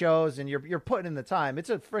 non-TV shows, and you're putting in the time. It's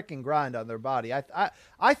a freaking grind on their body.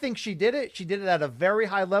 I think she did it. She did it at a very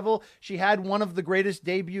high level. She had one of the greatest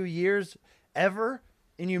debut years ever,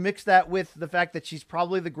 and you mix that with the fact that she's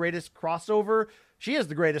probably the greatest crossover. She is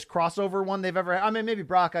the greatest crossover one they've ever had. I mean, maybe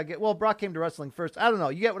Brock. Brock came to wrestling first. I don't know.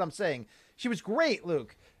 You get what I'm saying. She was great,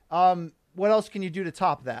 Luke. What else can you do to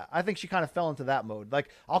top that? I think she kind of fell into that mode. Like,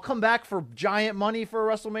 I'll come back for giant money for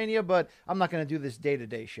WrestleMania, but I'm not going to do this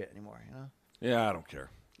day-to-day shit anymore, Yeah, I don't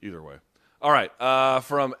care. Either way. All right.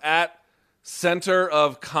 From at Center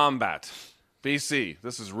of Combat, BC,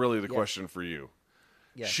 this is really the question for you.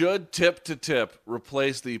 Yes. Should tip-to-tip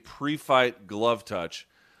replace the pre-fight glove touch?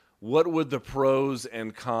 What would the pros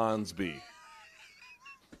and cons be?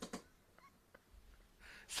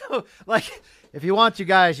 So, like, if you want to,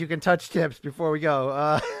 guys, you can touch tips before we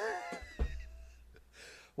go.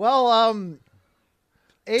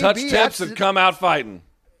 Touch tips and come out fighting.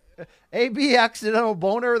 AB accidental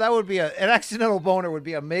boner, that would be an accidental boner would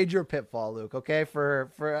be a major pitfall, Luke. Okay,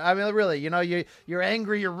 for I mean, really, you're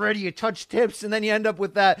angry, you're ready, you touch tips, and then you end up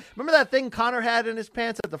with that. Remember that thing Connor had in his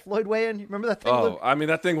pants at the Floyd weigh-in? Remember that thing? Luke? I mean,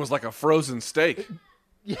 that thing was like a frozen steak.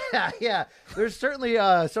 Yeah. There's certainly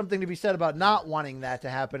something to be said about not wanting that to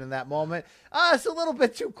happen in that moment. It's a little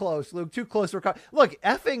bit too close, Luke. Too close for look,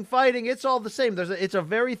 effing fighting. It's all the same. It's a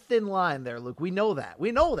very thin line there, Luke. We know that.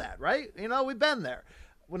 We know that, right? We've been there.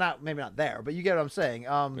 well, maybe not there, but you get what I'm saying.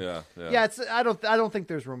 Yeah. It's I don't think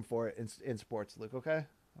there's room for it in sports, Luke. Okay,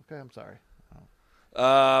 I'm sorry.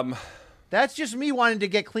 That's just me wanting to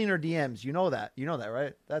get cleaner DMs. You know that,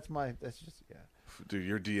 right? That's just Dude,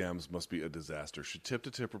 your DMs must be a disaster. Should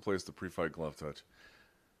tip-to-tip replace the pre-fight glove touch?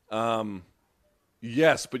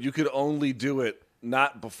 Yes, but you could only do it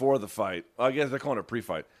not before the fight. I guess they're calling it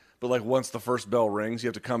pre-fight. But like once the first bell rings, you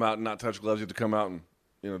have to come out and not touch gloves. You have to come out and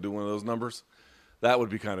do one of those numbers. That would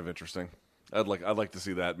be kind of interesting. I'd like to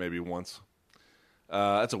see that maybe once.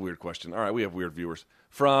 That's a weird question. All right, we have weird viewers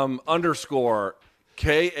from _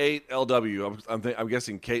 K8LW. I'm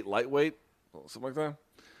guessing Kate Lightweight, something like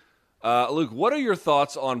that. Luke, what are your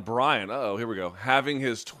thoughts on Brian? Here we go. Having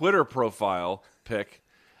his Twitter profile pic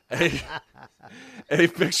a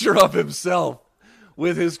picture of himself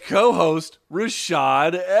with his co-host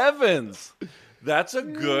Rashad Evans. That's a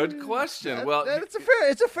good question.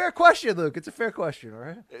 It's a fair question, Luke. It's a fair question, all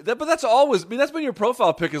right? But that's always. That's been your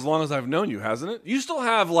profile pic as long as I've known you, hasn't it? You still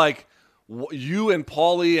have like you and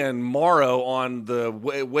Paulie and Morrow on the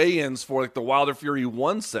weigh-ins for like the Wilder Fury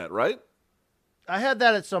 1 set, right? I had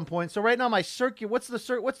that at some point. So right now my what's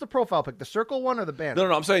the profile pic? The circle one or the banner?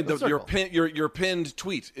 No. I'm saying your pinned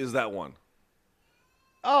tweet is that one.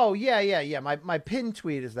 Oh yeah. My pinned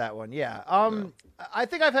tweet is that one. Yeah. I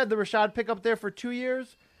think I've had the Rashad pick up there for 2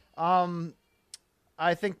 years.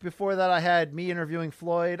 I think before that I had me interviewing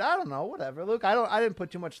Floyd. I don't know, whatever. Look, I didn't put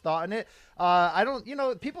too much thought in it. I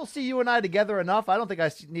don't, people see you and I together enough. I don't think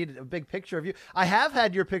I need a big picture of you. I have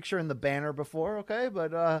had your picture in the banner before, okay?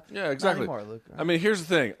 But yeah, exactly. not anymore, Luke. I mean, here's the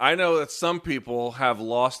thing. I know that some people have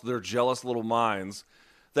lost their jealous little minds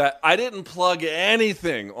that I didn't plug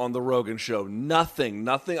anything on the Rogan show. Nothing.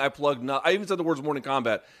 I plugged I even said the words Morning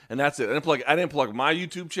Combat, and that's it. I didn't plug my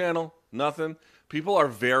YouTube channel. Nothing. People are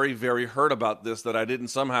very, very hurt about this, that I didn't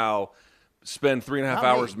somehow spend 3.5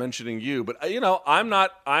 hours mentioning you. But, I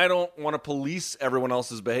don't want to police everyone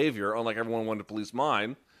else's behavior, unlike everyone wanted to police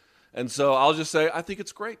mine. And so I'll just say, I think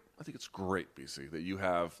it's great. I think it's great, BC, that you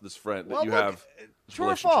have this friend, True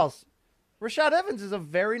or false? Rashad Evans is a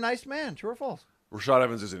very nice man. True or false? Rashad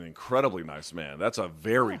Evans is an incredibly nice man. That's a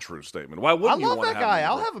very true statement. Why wouldn't you want to have him? I love that guy.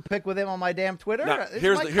 I'll have a pic with him on my damn Twitter. Now,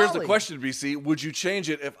 here's the question, BC. Would you change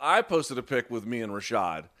it if I posted a pic with me and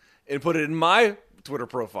Rashad and put it in my Twitter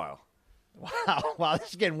profile? Wow, this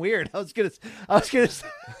is getting weird. I was gonna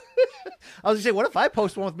say, what if I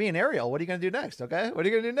post one with me and Ariel? What are you gonna do next? Okay, what are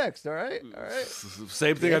you gonna do next? All right.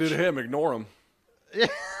 Same thing I do to him. Ignore him.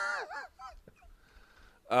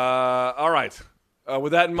 All right.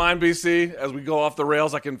 With that in mind, BC, as we go off the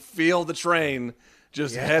rails, I can feel the train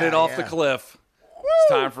just headed off the cliff. Woo!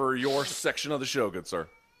 It's time for your section of the show, good sir.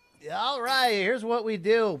 All right, here's what we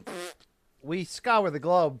do. We scour the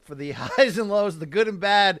globe for the highs and lows, the good and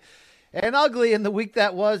bad, and ugly in the week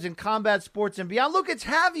that was in combat sports and beyond. Look, it's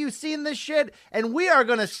Have You Seen This Shit? And we are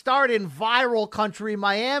going to start in viral country,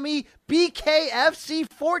 Miami. BKFC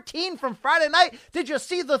 14 from Friday night. Did you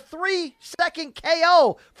see the 3-second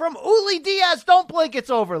KO from Uli Diaz? Don't blink, it's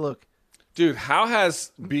over, Luke. Dude, how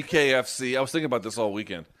has BKFC, I was thinking about this all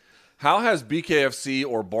weekend, how has BKFC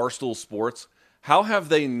or Barstool Sports, how have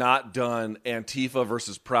they not done Antifa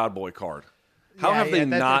versus Proud Boy card? How have they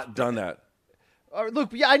not done that?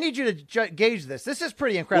 Luke, I need you to gauge this. This is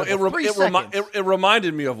pretty incredible. Well, it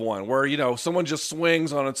reminded me of one where, someone just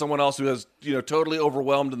swings on someone else who is, totally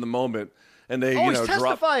overwhelmed in the moment, and they, he's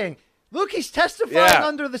testifying. Luke, he's testifying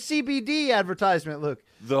under the CBD advertisement, Luke.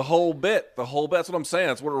 The whole bit. That's what I'm saying.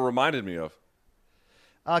 That's what it reminded me of.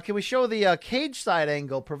 Can we show the cage side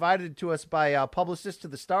angle provided to us by publicist to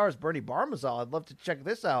the stars, Bernie Barmazal? I'd love to check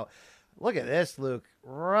this out. Look at this, Luke.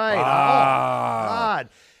 Right. Oh, God.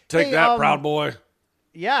 Take that, Proud Boy.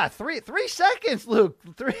 Yeah, 3 seconds, Luke.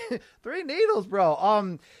 Three needles,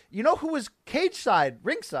 bro. You know who was cage side,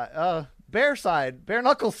 ring side, bare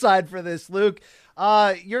knuckle side for this, Luke?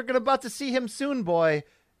 You're about to see him soon, boy.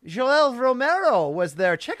 Joel Romero was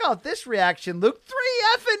there. Check out this reaction, Luke. 3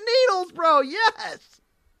 effing needles, bro. Yes.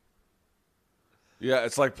 Yeah,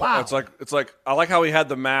 it's like wow. It's like I like how he had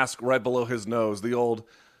the mask right below his nose. The old,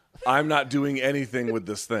 I'm not doing anything with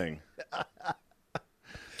this thing.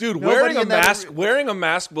 Dude, wearing a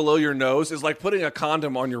mask below your nose is like putting a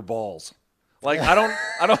condom on your balls. Like I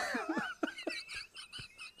don't.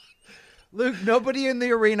 Luke, nobody in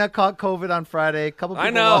the arena caught COVID on Friday. A couple people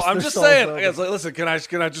I know. Lost I'm their just souls saying. over. It's like, listen, can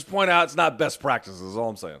I just point out it's not best practices? Is all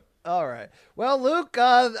I'm saying. All right. Well, Luke,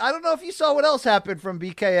 I don't know if you saw what else happened from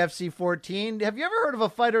BKFC 14. Have you ever heard of a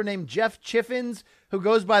fighter named Jeff Chiffins who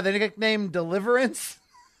goes by the nickname Deliverance?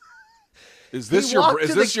 Is this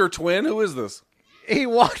your twin? Who is this? He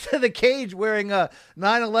walked to the cage wearing a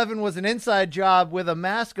 9/11 was an inside job with a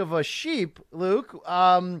mask of a sheep, Luke.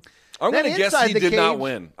 I'm going to guess he did not cage-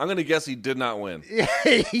 win. I'm going to guess he did not win.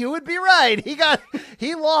 You would be right.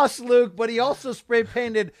 He lost, Luke, but he also spray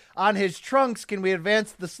painted on his trunks. Can we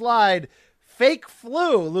advance the slide? Fake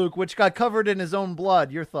flu, Luke, which got covered in his own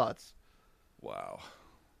blood. Your thoughts? Wow.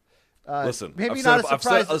 Listen, maybe I've not said, a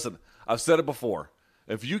surprise. I've said it before.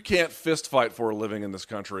 If you can't fist fight for a living in this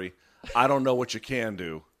country, I don't know what you can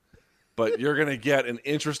do. But you're going to get an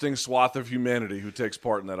interesting swath of humanity who takes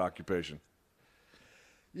part in that occupation.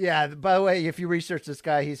 Yeah. By the way, if you research this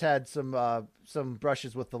guy, he's had some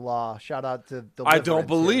brushes with the law. Shout out to I don't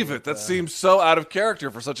believe it. That seems so out of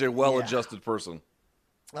character for such a well-adjusted person.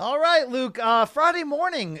 All right, Luke. Friday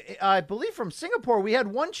morning, I believe from Singapore, we had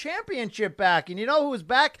one championship back. And you know who was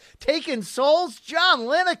back taking souls? John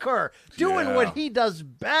Lineker, doing what he does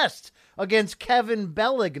best against Kevin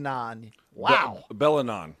Bellignon. Wow.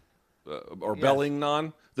 Bellignon. Or yes.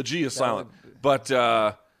 Bellignon. The G is silent. But,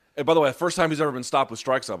 and by the way, first time he's ever been stopped with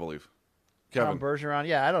strikes, I believe. Kevin. Bergeron.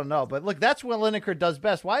 Yeah, I don't know. But look, that's what Lineker does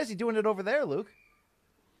best. Why is he doing it over there, Luke?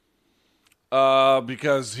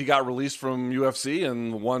 Because he got released from UFC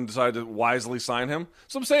and one decided to wisely sign him.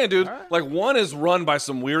 So I'm saying, dude, like one is run by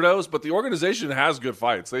some weirdos, but the organization has good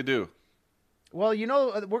fights. They do. Well, you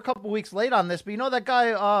know, we're a couple weeks late on this, but you know that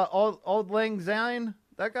guy, Old Lang Syne?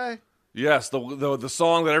 That guy? Yes, the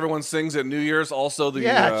song that everyone sings at New Year's. Also the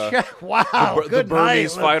wow, the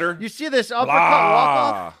Burmese fighter. You see this uppercut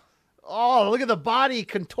walk off? Oh, look at the body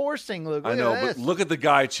contorting, Luke. I know, but look at the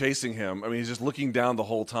guy chasing him. I mean, he's just looking down the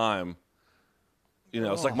whole time. You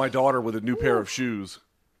know, it's like my daughter with a new pair of shoes.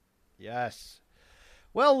 Yes.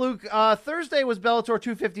 Well, Luke, Thursday was Bellator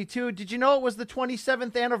 252. Did you know it was the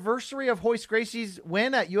 27th anniversary of Royce Gracie's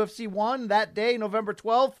win at UFC 1 that day, November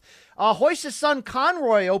 12th? Royce's son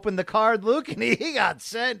Conroy opened the card, Luke, and he got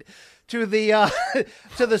sent to the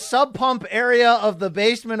to the sub pump area of the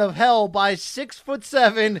basement of hell by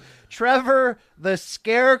 6'7" Trevor the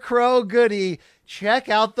Scarecrow Goody. Check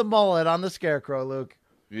out the mullet on the Scarecrow, Luke.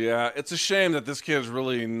 Yeah, it's a shame that this kid's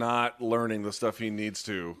really not learning the stuff he needs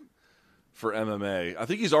to for MMA. I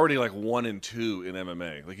think he's already like 1-2 in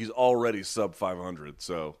MMA. Like he's already sub 500.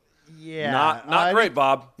 So yeah, not great,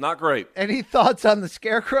 Bob. Not great. Any thoughts on the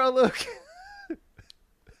Scarecrow, Luke?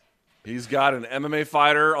 He's got an MMA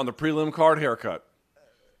fighter on the prelim card haircut.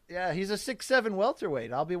 Yeah, he's a 6'7"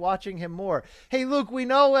 welterweight. I'll be watching him more. Hey, Luke, we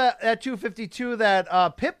know at 252 that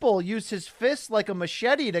Pitbull used his fist like a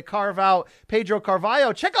machete to carve out Pedro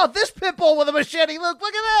Carvalho. Check out this Pitbull with a machete, Luke.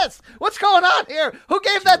 Look at this. What's going on here? Who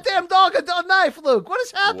gave that damn dog a knife, Luke? What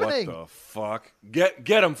is happening? What the fuck? Get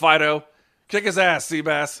him, Fido. Kick his ass,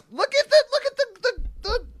 Seabass. Look at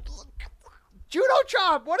the judo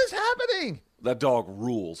chop. What is happening? That dog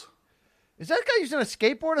rules. Is that guy using a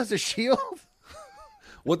skateboard as a shield?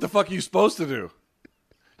 What the fuck are you supposed to do?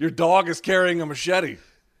 Your dog is carrying a machete.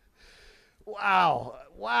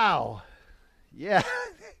 Wow. Yeah.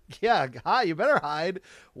 Yeah. Hi, you better hide.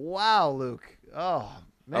 Wow, Luke. Oh,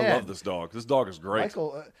 man. I love this dog. This dog is great.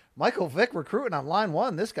 Michael Vick recruiting on line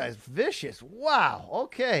one. This guy's vicious. Wow.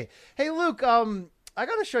 Okay. Hey, Luke, I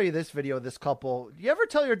got to show you this video of this couple. You ever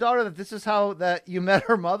tell your daughter that this is how that you met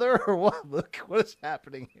her mother or what? Look, what is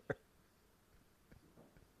happening here?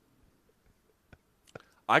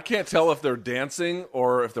 I can't tell if they're dancing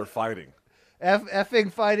or if they're fighting.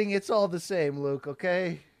 Effing fighting, it's all the same, Luke,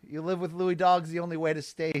 okay? You live with Louis Dogs the only way to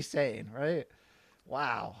stay sane, right?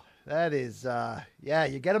 Wow. That is, yeah,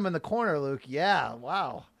 you get them in the corner, Luke. Yeah,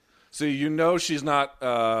 wow. See, you know she's not,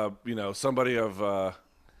 somebody of...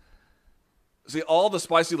 See, all the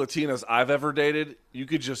spicy Latinas I've ever dated, you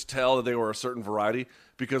could just tell that they were a certain variety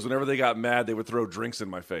because whenever they got mad, they would throw drinks in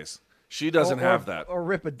my face. She doesn't have that. Or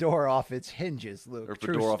rip a door off its hinges, Luke. Rip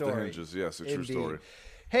a door off the hinges. Yes, a true story.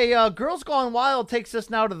 Hey, Girls Gone Wild takes us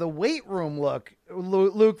now to the weight room,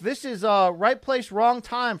 Luke, this is right place, wrong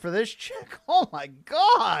time for this chick. Oh, my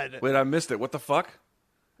God. Wait, I missed it. What the fuck?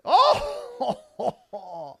 Oh!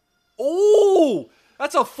 Oh!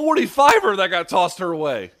 That's a 45er that got tossed her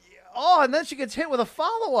way. Oh, and then she gets hit with a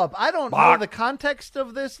follow-up. I don't know the context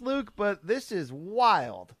of this, Luke, but this is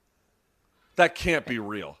wild. That can't be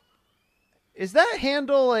real. Is that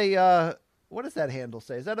handle a what does that handle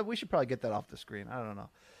say? Is that we should probably get that off the screen. I don't know.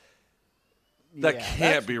 That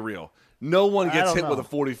can't be real. No one gets hit with a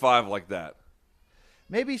 45 like that.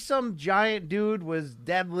 Maybe some giant dude was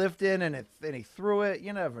deadlifting and he threw it.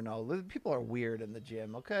 You never know. People are weird in the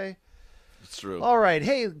gym, okay? It's true. All right.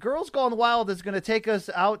 Hey, Girls Gone Wild is going to take us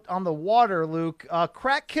out on the water, Luke.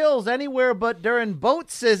 Crack kills anywhere but during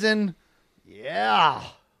boat season. Yeah.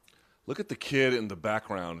 Look at the kid in the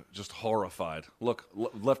background, just horrified. Look,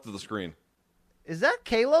 left of the screen. Is that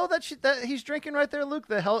Kalo that he's drinking right there, Luke?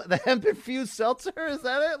 The hemp-infused seltzer? Is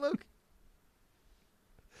that it, Luke?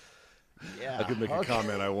 Yeah. I could make a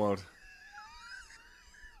comment. I won't.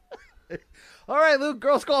 All right, Luke,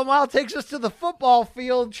 Girls Gone Wild takes us to the football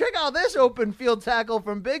field. Check out this open field tackle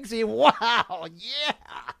from Bigsy. Wow, yeah.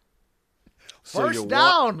 First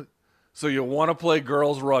down. So you want to play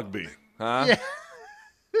girls rugby, huh?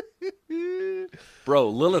 Yeah. Bro,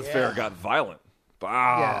 Lilith Fair got violent.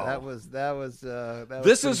 Wow. Yeah, that was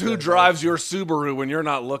This is who drives your Subaru when you're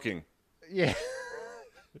not looking. Yeah.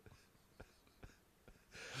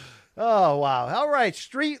 Oh, wow. All right,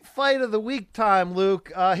 street fight of the week time,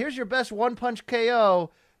 Luke. Here's your best one-punch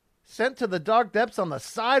KO sent to the dark depths on the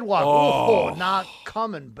sidewalk. Oh, not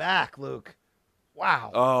coming back, Luke.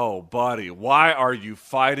 Wow. Oh, buddy, why are you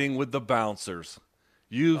fighting with the bouncers?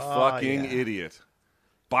 You fucking idiot.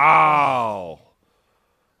 Wow.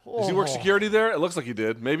 Does he work security there? It looks like he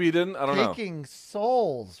did. Maybe he didn't. I don't know. Taking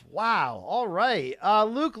souls. Wow. All right.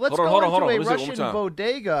 Luke, let's go hold into on. a Russian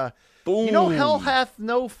bodega. Boom. You know, hell hath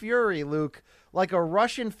no fury, Luke, like a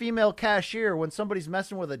Russian female cashier when somebody's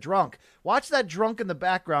messing with a drunk. Watch that drunk in the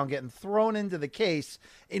background getting thrown into the case,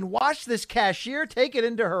 and watch this cashier take it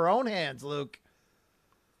into her own hands, Luke.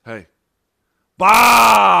 Hey.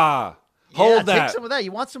 Bah! Hold that. Take some of that.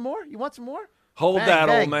 You want some more? Hold bang, that,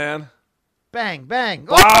 bang. old man. Bang, bang.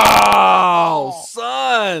 Oh,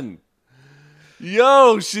 son.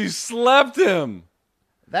 Yo, she slept him.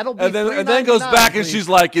 That'll be and then goes back and please. she's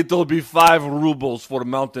like, it'll be 5 rubles for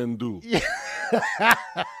Mountain Dew. Yeah.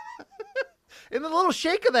 And the little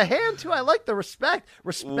shake of the hand, too. I like the respect.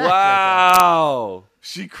 Wow.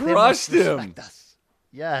 She crushed him. Respect us.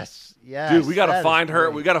 Yes. Dude, we got to find her.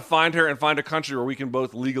 We got to find her and find a country where we can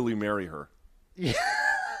both legally marry her. Yeah.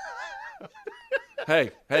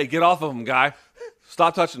 Hey, get off of him, guy.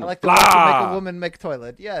 Stop touching him. I like the way to make a woman make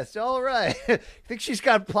toilet. Yes, all right. Think she's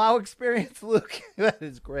got plow experience, Luke? That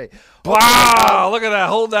is great. Wow, look at that.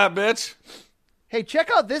 Hold that, bitch. Hey, check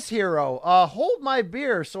out this hero. Hold my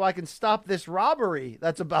beer so I can stop this robbery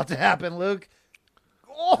that's about to happen, Luke.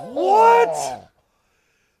 Oh, what?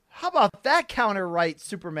 How about that counter right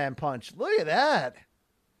Superman punch? Look at that.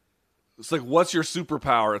 It's like, what's your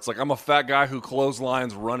superpower? It's like, I'm a fat guy who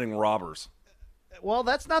clotheslines running robbers. Well,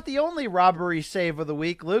 that's not the only robbery save of the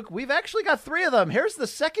week, Luke. We've actually got 3 of them. Here's the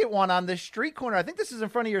second one on this street corner. I think this is in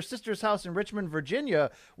front of your sister's house in Richmond,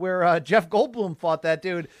 Virginia, where Jeff Goldblum fought that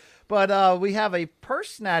dude. But we have a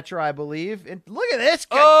purse snatcher, I believe. And look at this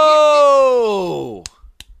guy. Oh!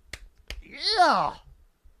 Yeah.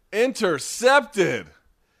 Intercepted.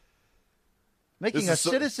 Making a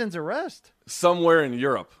citizen's arrest. Somewhere in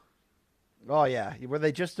Europe. Oh, yeah, where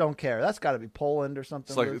they just don't care. That's got to be Poland or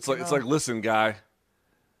something. It's like, listen, guy.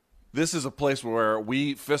 This is a place where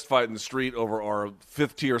we fist fight in the street over our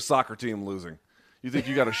 5th-tier soccer team losing. You think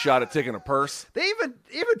you got a shot at taking a purse? They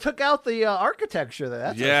even took out the architecture there.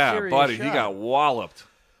 That's a serious buddy, shot. he got walloped.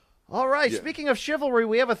 All right, Speaking of chivalry,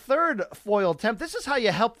 we have a third foil attempt. This is how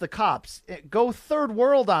you help the cops. Go third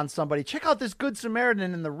world on somebody. Check out this Good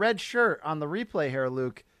Samaritan in the red shirt on the replay here,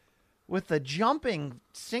 Luke, with the jumping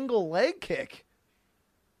single leg kick.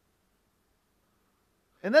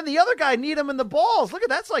 And then the other guy kneed him in the balls. Look at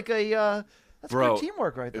that's like that's good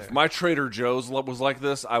teamwork right there. If my Trader Joe's was like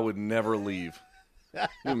this, I would never leave. Can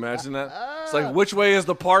you imagine that? It's like, which way is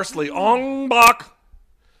the parsley? Ong bak.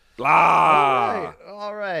 Blah.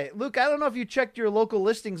 All right. Luke, I don't know if you checked your local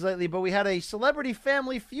listings lately, but we had a Celebrity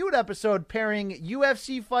Family Feud episode pairing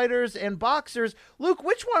UFC fighters and boxers. Luke,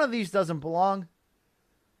 which one of these doesn't belong?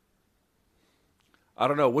 I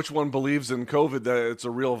don't know. Which one believes in COVID that it's a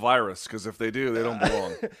real virus? Because if they do, they don't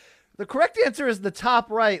belong. The correct answer is the top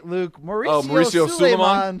right, Luke. Mauricio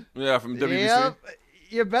Suleiman? Yeah, from WBC. Yep.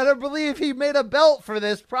 You better believe he made a belt for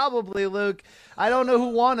this, probably, Luke. I don't know who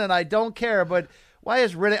won, and I don't care, but why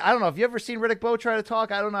is Riddick? I don't know. Have you ever seen Riddick Bowe try to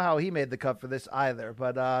talk? I don't know how he made the cut for this either,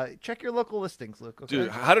 but check your local listings, Luke. Okay? Dude,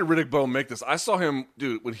 how did Riddick Bowe make this? I saw him,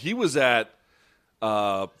 dude, when he was at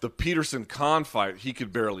the Peterson-Khan fight, he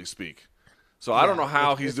could barely speak. So I don't know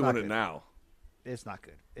how he's doing it now. It's not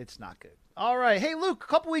good. It's not good. All right. Hey, Luke, a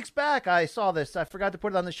couple weeks back, I saw this. I forgot to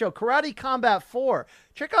put it on the show. Karate Combat 4.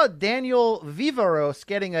 Check out Daniel Viveros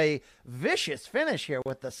getting a vicious finish here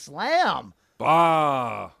with the slam.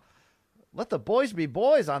 Bah. Let the boys be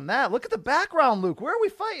boys on that. Look at the background, Luke. Where are we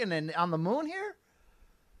fighting? On the moon here?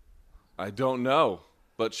 I don't know.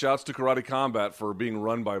 But shouts to Karate Combat for being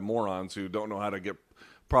run by morons who don't know how to get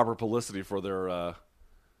proper publicity for their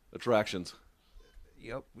attractions.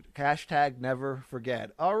 Yep. Hashtag never forget.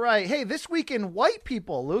 All right. Hey, this week in white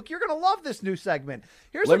people, Luke, you're going to love this new segment.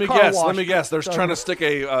 Here's Let a me car guess. wash. Let me guess. They're trying to stick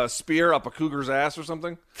a spear up a cougar's ass or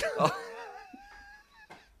something.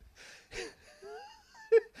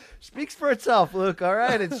 Speaks for itself, Luke. All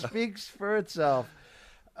right. It speaks for itself.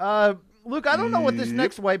 Luke, I don't know what this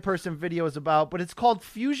next white person video is about, but it's called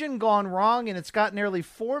Fusion Gone Wrong, and it's got nearly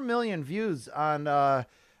 4 million views on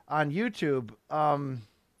YouTube.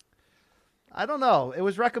 I don't know. It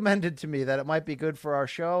was recommended to me that it might be good for our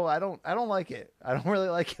show. I don't like it. I don't really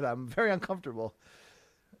like it. I'm very uncomfortable.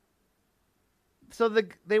 So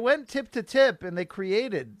they went tip to tip and they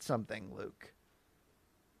created something, Luke.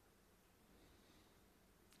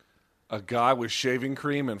 A guy with shaving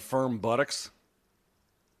cream and firm buttocks.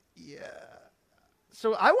 Yeah.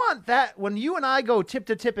 So I want that when you and I go tip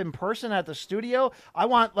to tip in person at the studio. I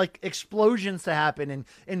want like explosions to happen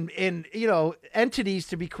and entities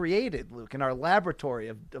to be created, Luke, in our laboratory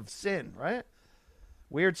of sin, right?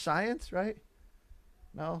 Weird science, right?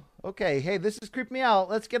 No? Okay. Hey, this is creeping me out.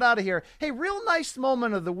 Let's get out of here. Hey, real nice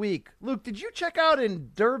moment of the week. Luke, did you check out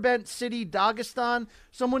in Derbent City, Dagestan?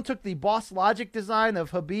 Someone took the Boss Logic design of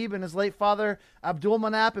Habib and his late father, Abdul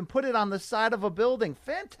Manap, and put it on the side of a building.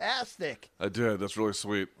 Fantastic. I did. That's really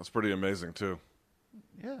sweet. That's pretty amazing, too.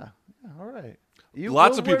 Yeah. All right.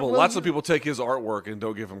 Lots of people take his artwork and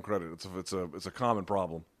don't give him credit. It's a common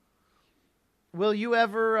problem. Will you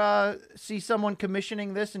ever see someone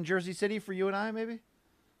commissioning this in Jersey City for you and I, maybe?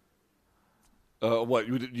 What,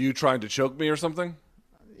 you trying to choke me or something?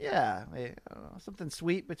 Yeah, I don't know, something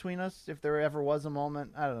sweet between us, if there ever was a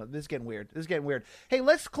moment. I don't know. This is getting weird. Hey,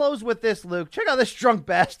 let's close with this, Luke. Check out this drunk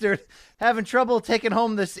bastard having trouble taking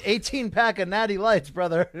home this 18-pack of Natty Lights,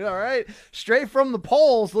 brother. All right? Straight from the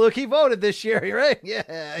polls, Luke. He voted this year, right?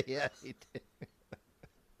 Yeah, he did.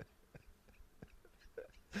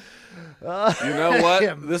 You know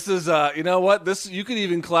what? This is, This you could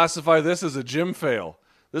even classify this as a gym fail.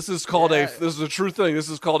 This is called this is a true thing. This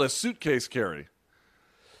is called a suitcase carry.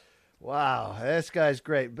 Wow, this guy's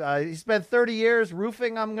great. He spent 30 years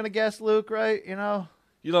roofing, I'm going to guess, Luke, right?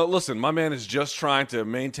 Listen, my man is just trying to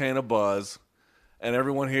maintain a buzz, and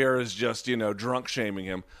everyone here is just, drunk shaming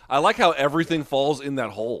him. I like how everything falls in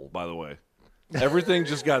that hole, by the way. Everything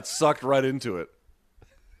just got sucked right into it.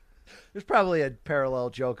 There's probably a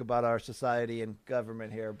parallel joke about our society and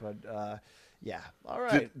government here, but yeah. All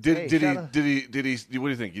right. Did he? What do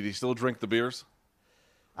you think? Did he still drink the beers?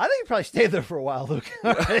 I think he probably stayed there for a while, Luke.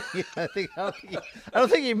 Right? I don't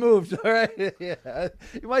think he moved. All right. Yeah.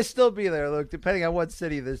 He might still be there, Luke, depending on what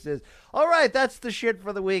city this is. All right. That's the shit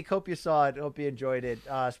for the week. Hope you saw it. Hope you enjoyed it.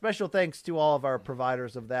 Special thanks to all of our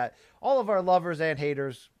providers of that, all of our lovers and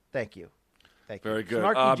haters. Thank you. Very good.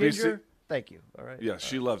 Snarky Ginger. BC, thank you. All right. Yeah,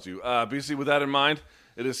 she loves you. BC, with that in mind,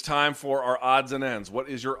 it is time for our odds and ends. What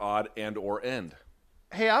is your odd and or end?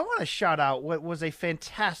 Hey, I want to shout out what was a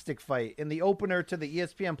fantastic fight in the opener to the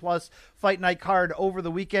ESPN Plus Fight Night card over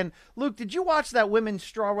the weekend. Luke, did you watch that women's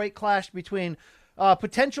strawweight clash between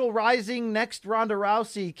potential rising next Ronda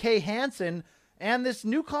Rousey, Kay Hansen, and this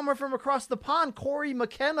newcomer from across the pond, Corey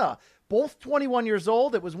McKenna? Both 21 years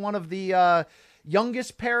old. It was one of the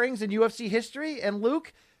youngest pairings in UFC history. And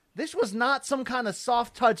Luke, this was not some kind of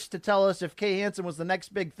soft touch to tell us if Kay Hansen was the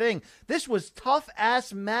next big thing. This was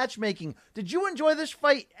tough-ass matchmaking. Did you enjoy this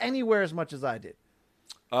fight anywhere as much as I did?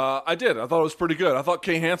 I did. I thought it was pretty good. I thought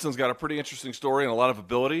Kay Hansen's got a pretty interesting story and a lot of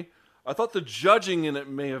ability. I thought the judging in it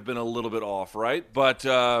may have been a little bit off, right? But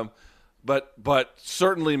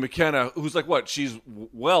certainly McKenna, who's like what? She's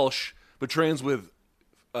Welsh, but trains with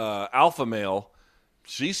alpha male.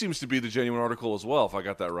 She seems to be the genuine article as well, if I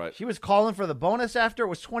got that right. She was calling for the bonus after. It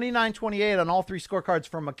was 29-28 on all three scorecards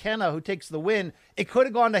for McKenna, who takes the win. It could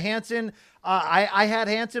have gone to Hansen. I had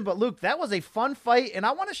Hansen, but Luke, that was a fun fight, and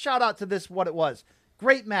I want to shout out to this what it was.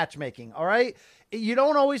 Great matchmaking, all right? You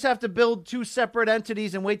don't always have to build two separate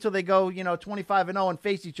entities and wait till they go, 25-0 and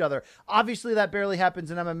face each other. Obviously, that barely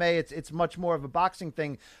happens in MMA. It's much more of a boxing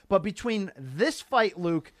thing. But between this fight,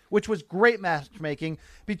 Luke, which was great matchmaking,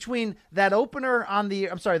 between that opener on the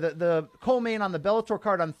co-main on the Bellator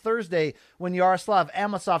card on Thursday when Yaroslav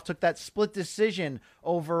Amosov took that split decision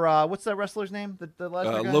over, what's that wrestler's name? The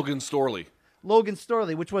Lesnar guy? Logan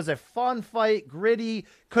Storley, which was a fun fight, gritty,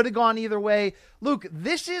 could have gone either way. Luke,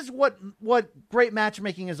 this is what great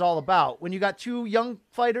matchmaking is all about. When you got two young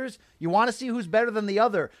fighters, you want to see who's better than the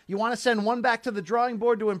other. You want to send one back to the drawing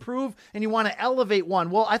board to improve, and you want to elevate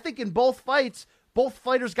one. Well, I think in both fights, both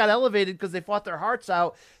fighters got elevated because they fought their hearts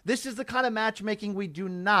out. This is the kind of matchmaking we do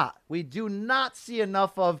not see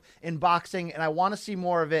enough of in boxing, and I want to see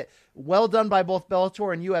more of it. Well done by both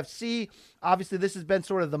Bellator and UFC. Obviously, this has been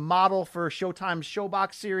sort of the model for Showtime's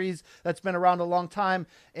ShowBox series that's been around a long time.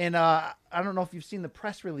 And I don't know if you've seen the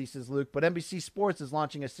press releases, Luke, but NBC Sports is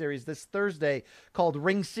launching a series this Thursday called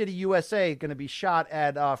Ring City USA, going to be shot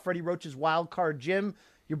at Freddie Roach's Wild Card Gym.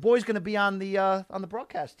 Your boy's going to be on the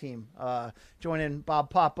broadcast team, joining Bob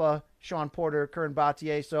Papa, Sean Porter, Kern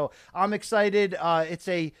Battier. So I'm excited. It's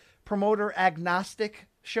a promoter agnostic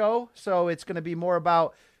show, so it's going to be more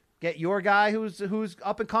about get your guy who's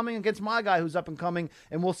up and coming against my guy who's up and coming,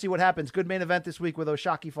 and we'll see what happens. Good main event this week with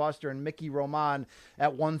Oshaki Foster and Mickey Roman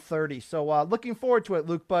at 1:30. So looking forward to it,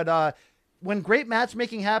 Luke. But when great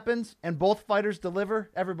matchmaking happens and both fighters deliver,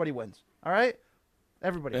 everybody wins. All right?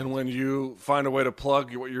 Everybody And wins. when you find a way to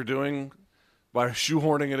plug what you're doing by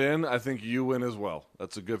shoehorning it in, I think you win as well.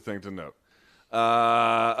 That's a good thing to note.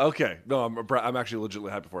 Okay. No, I'm actually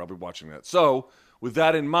legitimately happy for it. I'll be watching that. So, with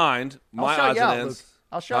that in mind, my odds and ends. Luke.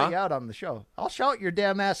 I'll shout you out on the show. I'll shout your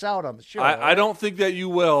damn ass out on the show. I don't think that you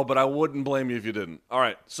will, but I wouldn't blame you if you didn't. All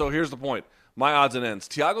right, so here's the point. My odds and ends.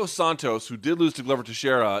 Thiago Santos, who did lose to Glover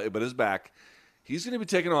Teixeira, but is back, he's going to be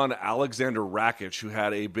taking on Alexander Rakic, who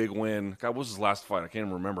had a big win. God, what was his last fight? I can't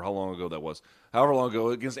even remember how long ago that was. However long ago,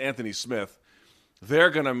 against Anthony Smith. They're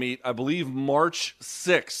going to meet, I believe, March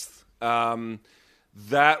 6th.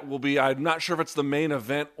 That will be, I'm not sure if it's the main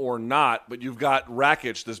event or not, but you've got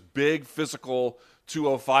Rakic, this big physical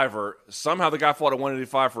 205er. Somehow the guy fought at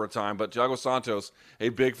 185 for a time, but Thiago Santos, a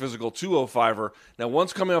big physical 205er. Now,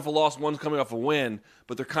 one's coming off a loss, one's coming off a win,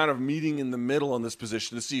 but they're kind of meeting in the middle in this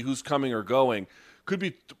position to see who's coming or going. Could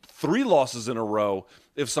be 3 losses in a row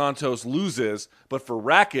if Santos loses, but for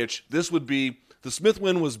Rakic, this would be, the Smith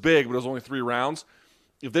win was big, but it was only 3 rounds.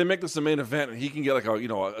 If they make this a main event and he can get like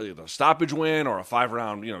a stoppage win or a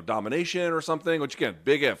 5-round domination or something, which again,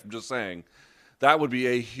 big if, I'm just saying, that would be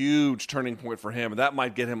a huge turning point for him, and that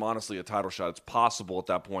might get him honestly a title shot. It's possible at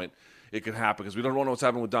that point it could happen because we don't know what's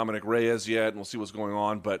happening with Dominic Reyes yet, and we'll see what's going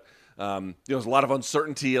on. But there's a lot of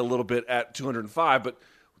uncertainty a little bit at 205. But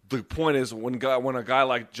the point is, when a guy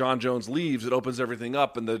like John Jones leaves, it opens everything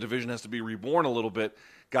up, and the division has to be reborn a little bit.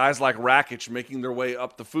 Guys like Rakic making their way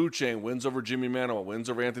up the food chain, wins over Jimmy Manuwa, wins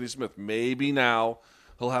over Anthony Smith. Maybe now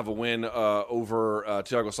he'll have a win over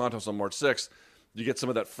Thiago Santos on March 6th. You get some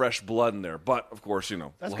of that fresh blood in there. But, of course,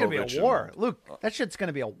 that's going to be a war. Luke, that shit's going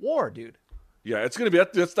to be a war, dude. Yeah, it's going to be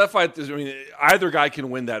 – that fight – I mean, either guy can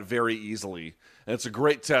win that very easily. And it's a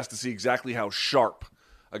great test to see exactly how sharp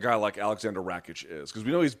a guy like Alexander Rakic is. Because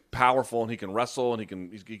we know he's powerful and he can wrestle and he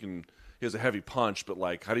has a heavy punch. But,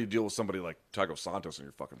 like, how do you deal with somebody like Thiago Santos in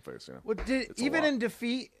your fucking face? Well, even in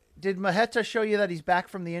defeat, did Maheta show you that he's back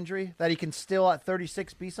from the injury? That he can still, at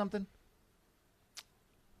 36, be something?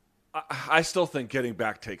 I still think getting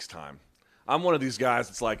back takes time. I'm one of these guys.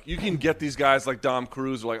 It's like you can get these guys like Dom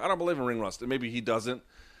Cruz who are like, I don't believe in ring rust. And maybe he doesn't.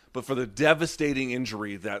 But for the devastating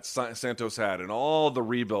injury that Santos had and all the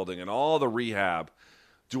rebuilding and all the rehab,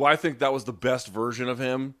 do I think that was the best version of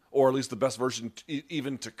him, or at least the best version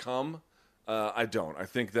even to come? I don't. I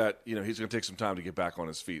think that he's going to take some time to get back on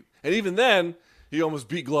his feet. And even then, he almost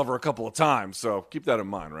beat Glover a couple of times. So keep that in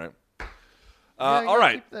mind, right? All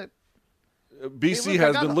right. BC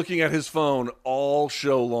has been looking at his phone all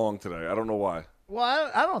show long today. I don't know why.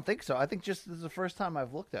 Well, I don't think so. I think just this is the first time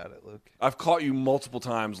I've looked at it, Luke. I've caught you multiple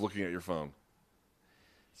times looking at your phone.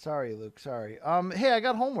 Sorry, Luke. Sorry. Hey, I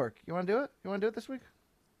got homework. You want to do it? You want to do it this week?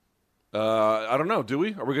 I don't know. Do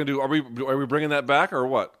we? Are we going to do? Are we bringing that back or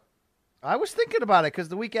what? I was thinking about it because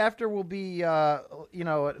the week after will be, not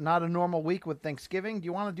a normal week with Thanksgiving. Do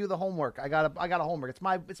you want to do the homework? I got a homework.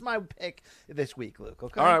 It's my pick this week, Luke.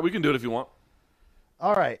 Okay. All right, we can do it if you want.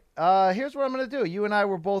 All right. Here's what I'm going to do. You and I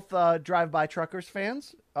were both Drive-By Truckers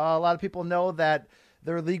fans. A lot of people know that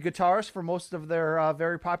their lead guitarist for most of their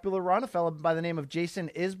very popular run, a fellow by the name of Jason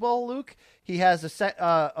Isbell, Luke. He has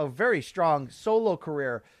a very strong solo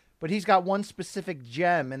career, but he's got one specific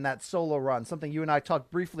gem in that solo run, something you and I talked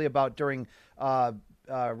briefly about during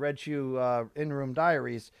Red Shoe In-Room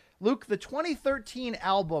Diaries. Luke, the 2013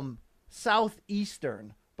 album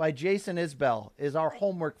Southeastern by Jason Isbell is our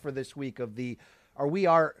homework for this week of the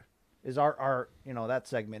that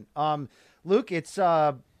segment. Luke, it's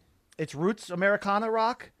roots Americana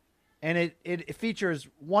rock, and it features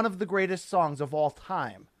one of the greatest songs of all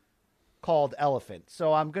time called Elephant.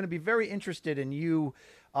 So I'm going to be very interested in you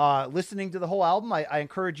listening to the whole album. I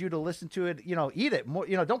encourage you to listen to it, eat it. More,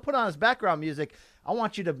 don't put on as background music. I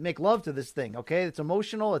want you to make love to this thing, okay? It's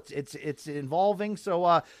emotional, it's involving.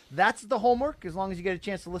 So that's the homework. As long as you get a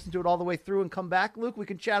chance to listen to it all the way through and come back, Luke, we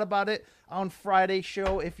can chat about it on Friday's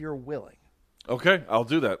show if you're willing. Okay, I'll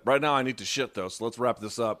do that. Right now I need to shit, though, so let's wrap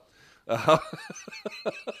this up.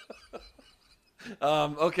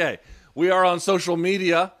 Okay, we are on social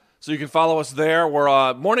media, so you can follow us there.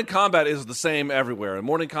 We're Morning Combat is the same everywhere. And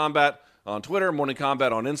Morning Combat on Twitter, Morning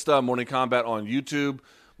Combat on Insta, Morning Combat on YouTube,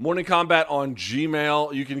 Morning Combat on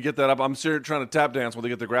Gmail. You can get that up. I'm trying to tap dance when they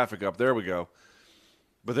get the graphic up. There we go.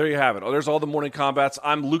 But there you have it. Oh, there's all the Morning Combats.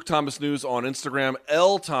 I'm Luke Thomas News on Instagram,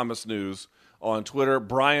 L Thomas News on Twitter,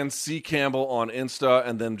 Brian C. Campbell on Insta,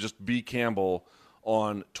 and then just B. Campbell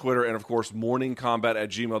on Twitter, and of course,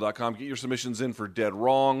 morningcombat@gmail.com. Get your submissions in for Dead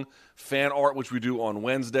Wrong, fan art, which we do on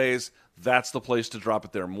Wednesdays. That's the place to drop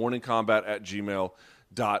it there,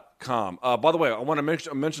 morningcombat@gmail.com. By the way, I want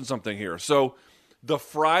to mention something here. So the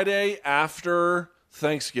Friday after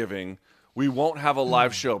Thanksgiving, we won't have a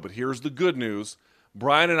live show, but here's the good news.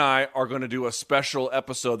 Brian and I are going to do a special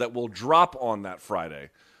episode that will drop on that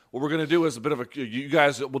Friday. What we're going to do is a bit of you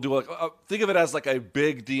guys will do think of it as like a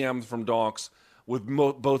big DM from Donks with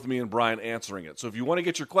both me and Brian answering it. So if you want to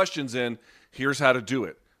get your questions in, here's how to do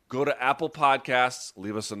it. Go to Apple Podcasts,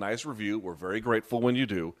 leave us a nice review. We're very grateful when you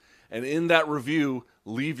do. And in that review,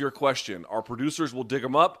 leave your question. Our producers will dig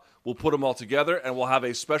them up, we'll put them all together, and we'll have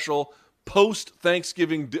a special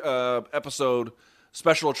post-Thanksgiving episode,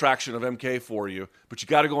 special attraction of MK for you. But you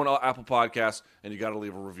got to go on Apple Podcasts, and you got to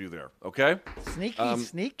leave a review there, okay?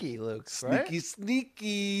 Sneaky, Luke.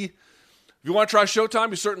 Sneaky. If you want to try Showtime,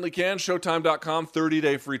 you certainly can. Showtime.com,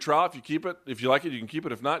 30-day free trial. If you like it, you can keep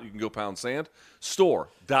it. If not, you can go pound sand.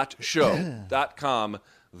 Store.show.com.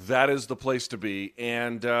 That is the place to be.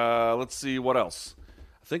 And let's see what else.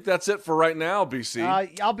 I think that's it for right now, BC.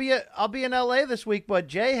 I'll be in LA this week, but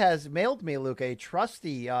Jay has mailed me, Luke, a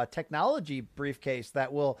trusty technology briefcase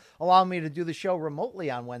that will allow me to do the show remotely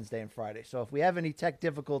on Wednesday and Friday. So if we have any tech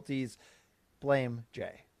difficulties, blame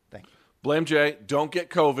Jay. Thank you. Blame Jay. Don't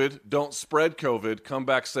get COVID. Don't spread COVID. Come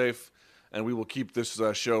back safe, and we will keep this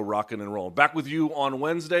show rocking and rolling. Back with you on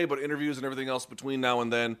Wednesday, but interviews and everything else between now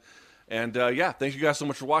and then. And, thank you guys so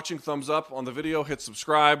much for watching. Thumbs up on the video. Hit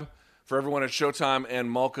subscribe. For everyone at Showtime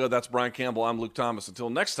and Malka, that's Brian Campbell. I'm Luke Thomas.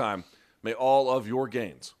 Until next time, may all of your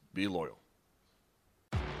gains be loyal.